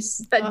the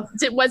race. That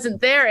it wasn't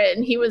there,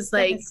 and he was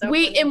like, so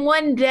 "We in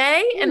one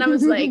day," and I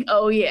was like,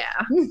 "Oh yeah."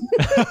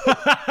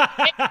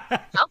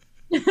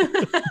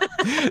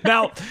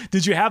 Now,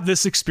 did you have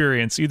this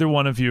experience, either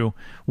one of you,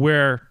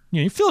 where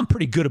you're feeling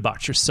pretty good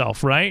about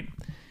yourself, right?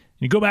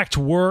 You go back to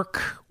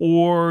work,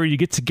 or you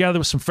get together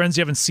with some friends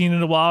you haven't seen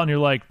in a while, and you're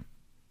like,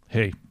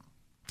 hey,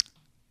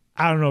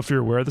 I don't know if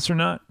you're aware of this or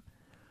not,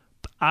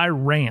 but I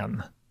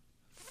ran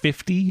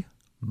 50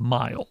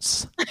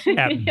 miles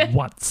at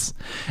once.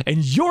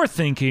 And you're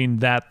thinking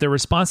that their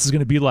response is going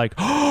to be like,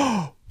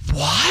 oh,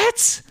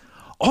 what?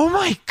 Oh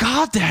my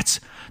God,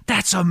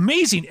 that's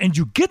amazing. And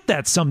you get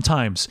that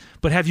sometimes.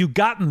 But have you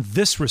gotten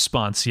this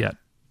response yet?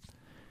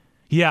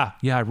 Yeah,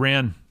 I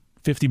ran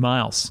 50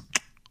 miles.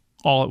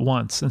 All at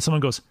once. And someone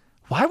goes,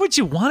 why would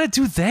you want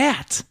to do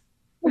that?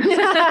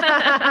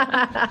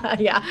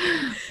 Yeah.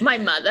 My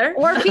mother.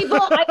 Or people,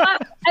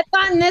 I've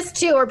gotten this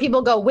too, where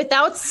people go,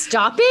 without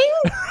stopping?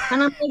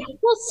 And I'm like,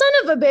 well, son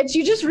of a bitch,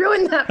 you just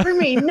ruined that for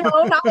me. No,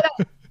 not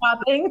without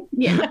stopping.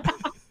 Yeah.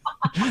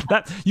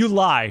 That you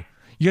lie.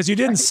 Because you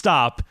didn't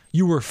stop,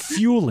 you were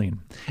fueling.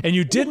 And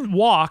you didn't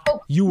walk,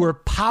 you were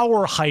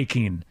power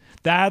hiking.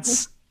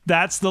 That's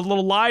the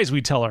little lies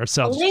we tell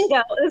ourselves.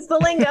 It's the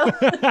lingo.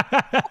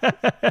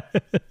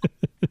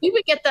 We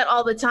would get that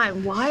all the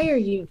time. Why are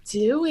you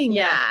doing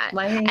that?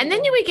 And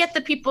then you would get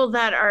the people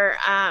that are,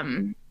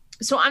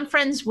 so I'm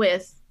friends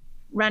with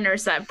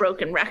runners that have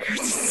broken records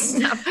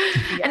and stuff.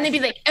 Yes. And they'd be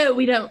like, oh,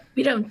 we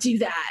don't do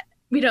that.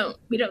 we don't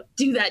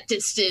do that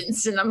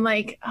distance. And I'm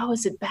like, oh,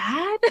 is it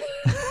bad?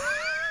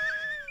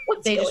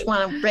 They just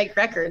want to break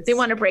records. They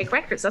want to break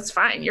records. That's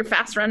fine. You're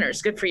fast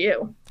runners. Good for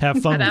you. Have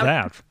fun with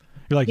that.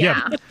 You're like,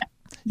 yeah.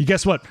 You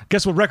guess what?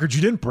 Guess what record you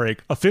didn't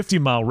break? A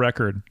 50-mile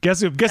record. Guess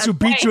who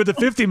beat you at the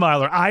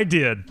 50-miler? I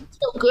did.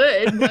 So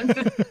good.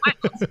 150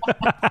 miles.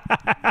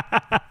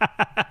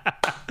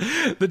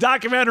 The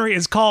documentary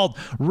is called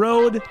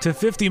Road to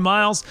 50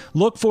 Miles.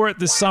 Look for it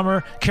this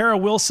summer. Kara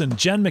Wilson,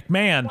 Jen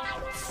McMahon,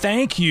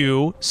 thank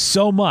you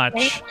so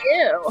much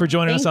for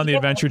joining us on The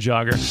Adventure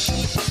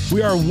Jogger.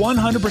 We are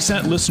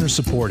 100% listener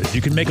supported. You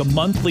can make a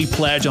monthly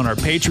pledge on our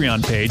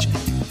Patreon page.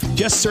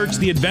 Just search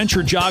The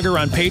Adventure Jogger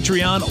on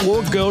Patreon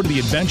or go to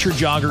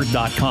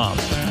theadventurejogger.com.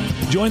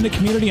 Join the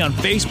community on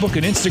Facebook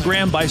and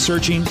Instagram by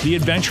searching The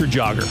Adventure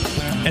Jogger.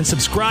 And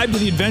subscribe to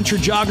The Adventure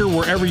Jogger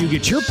wherever you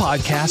get your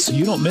podcasts so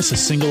you don't miss a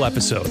single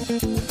episode.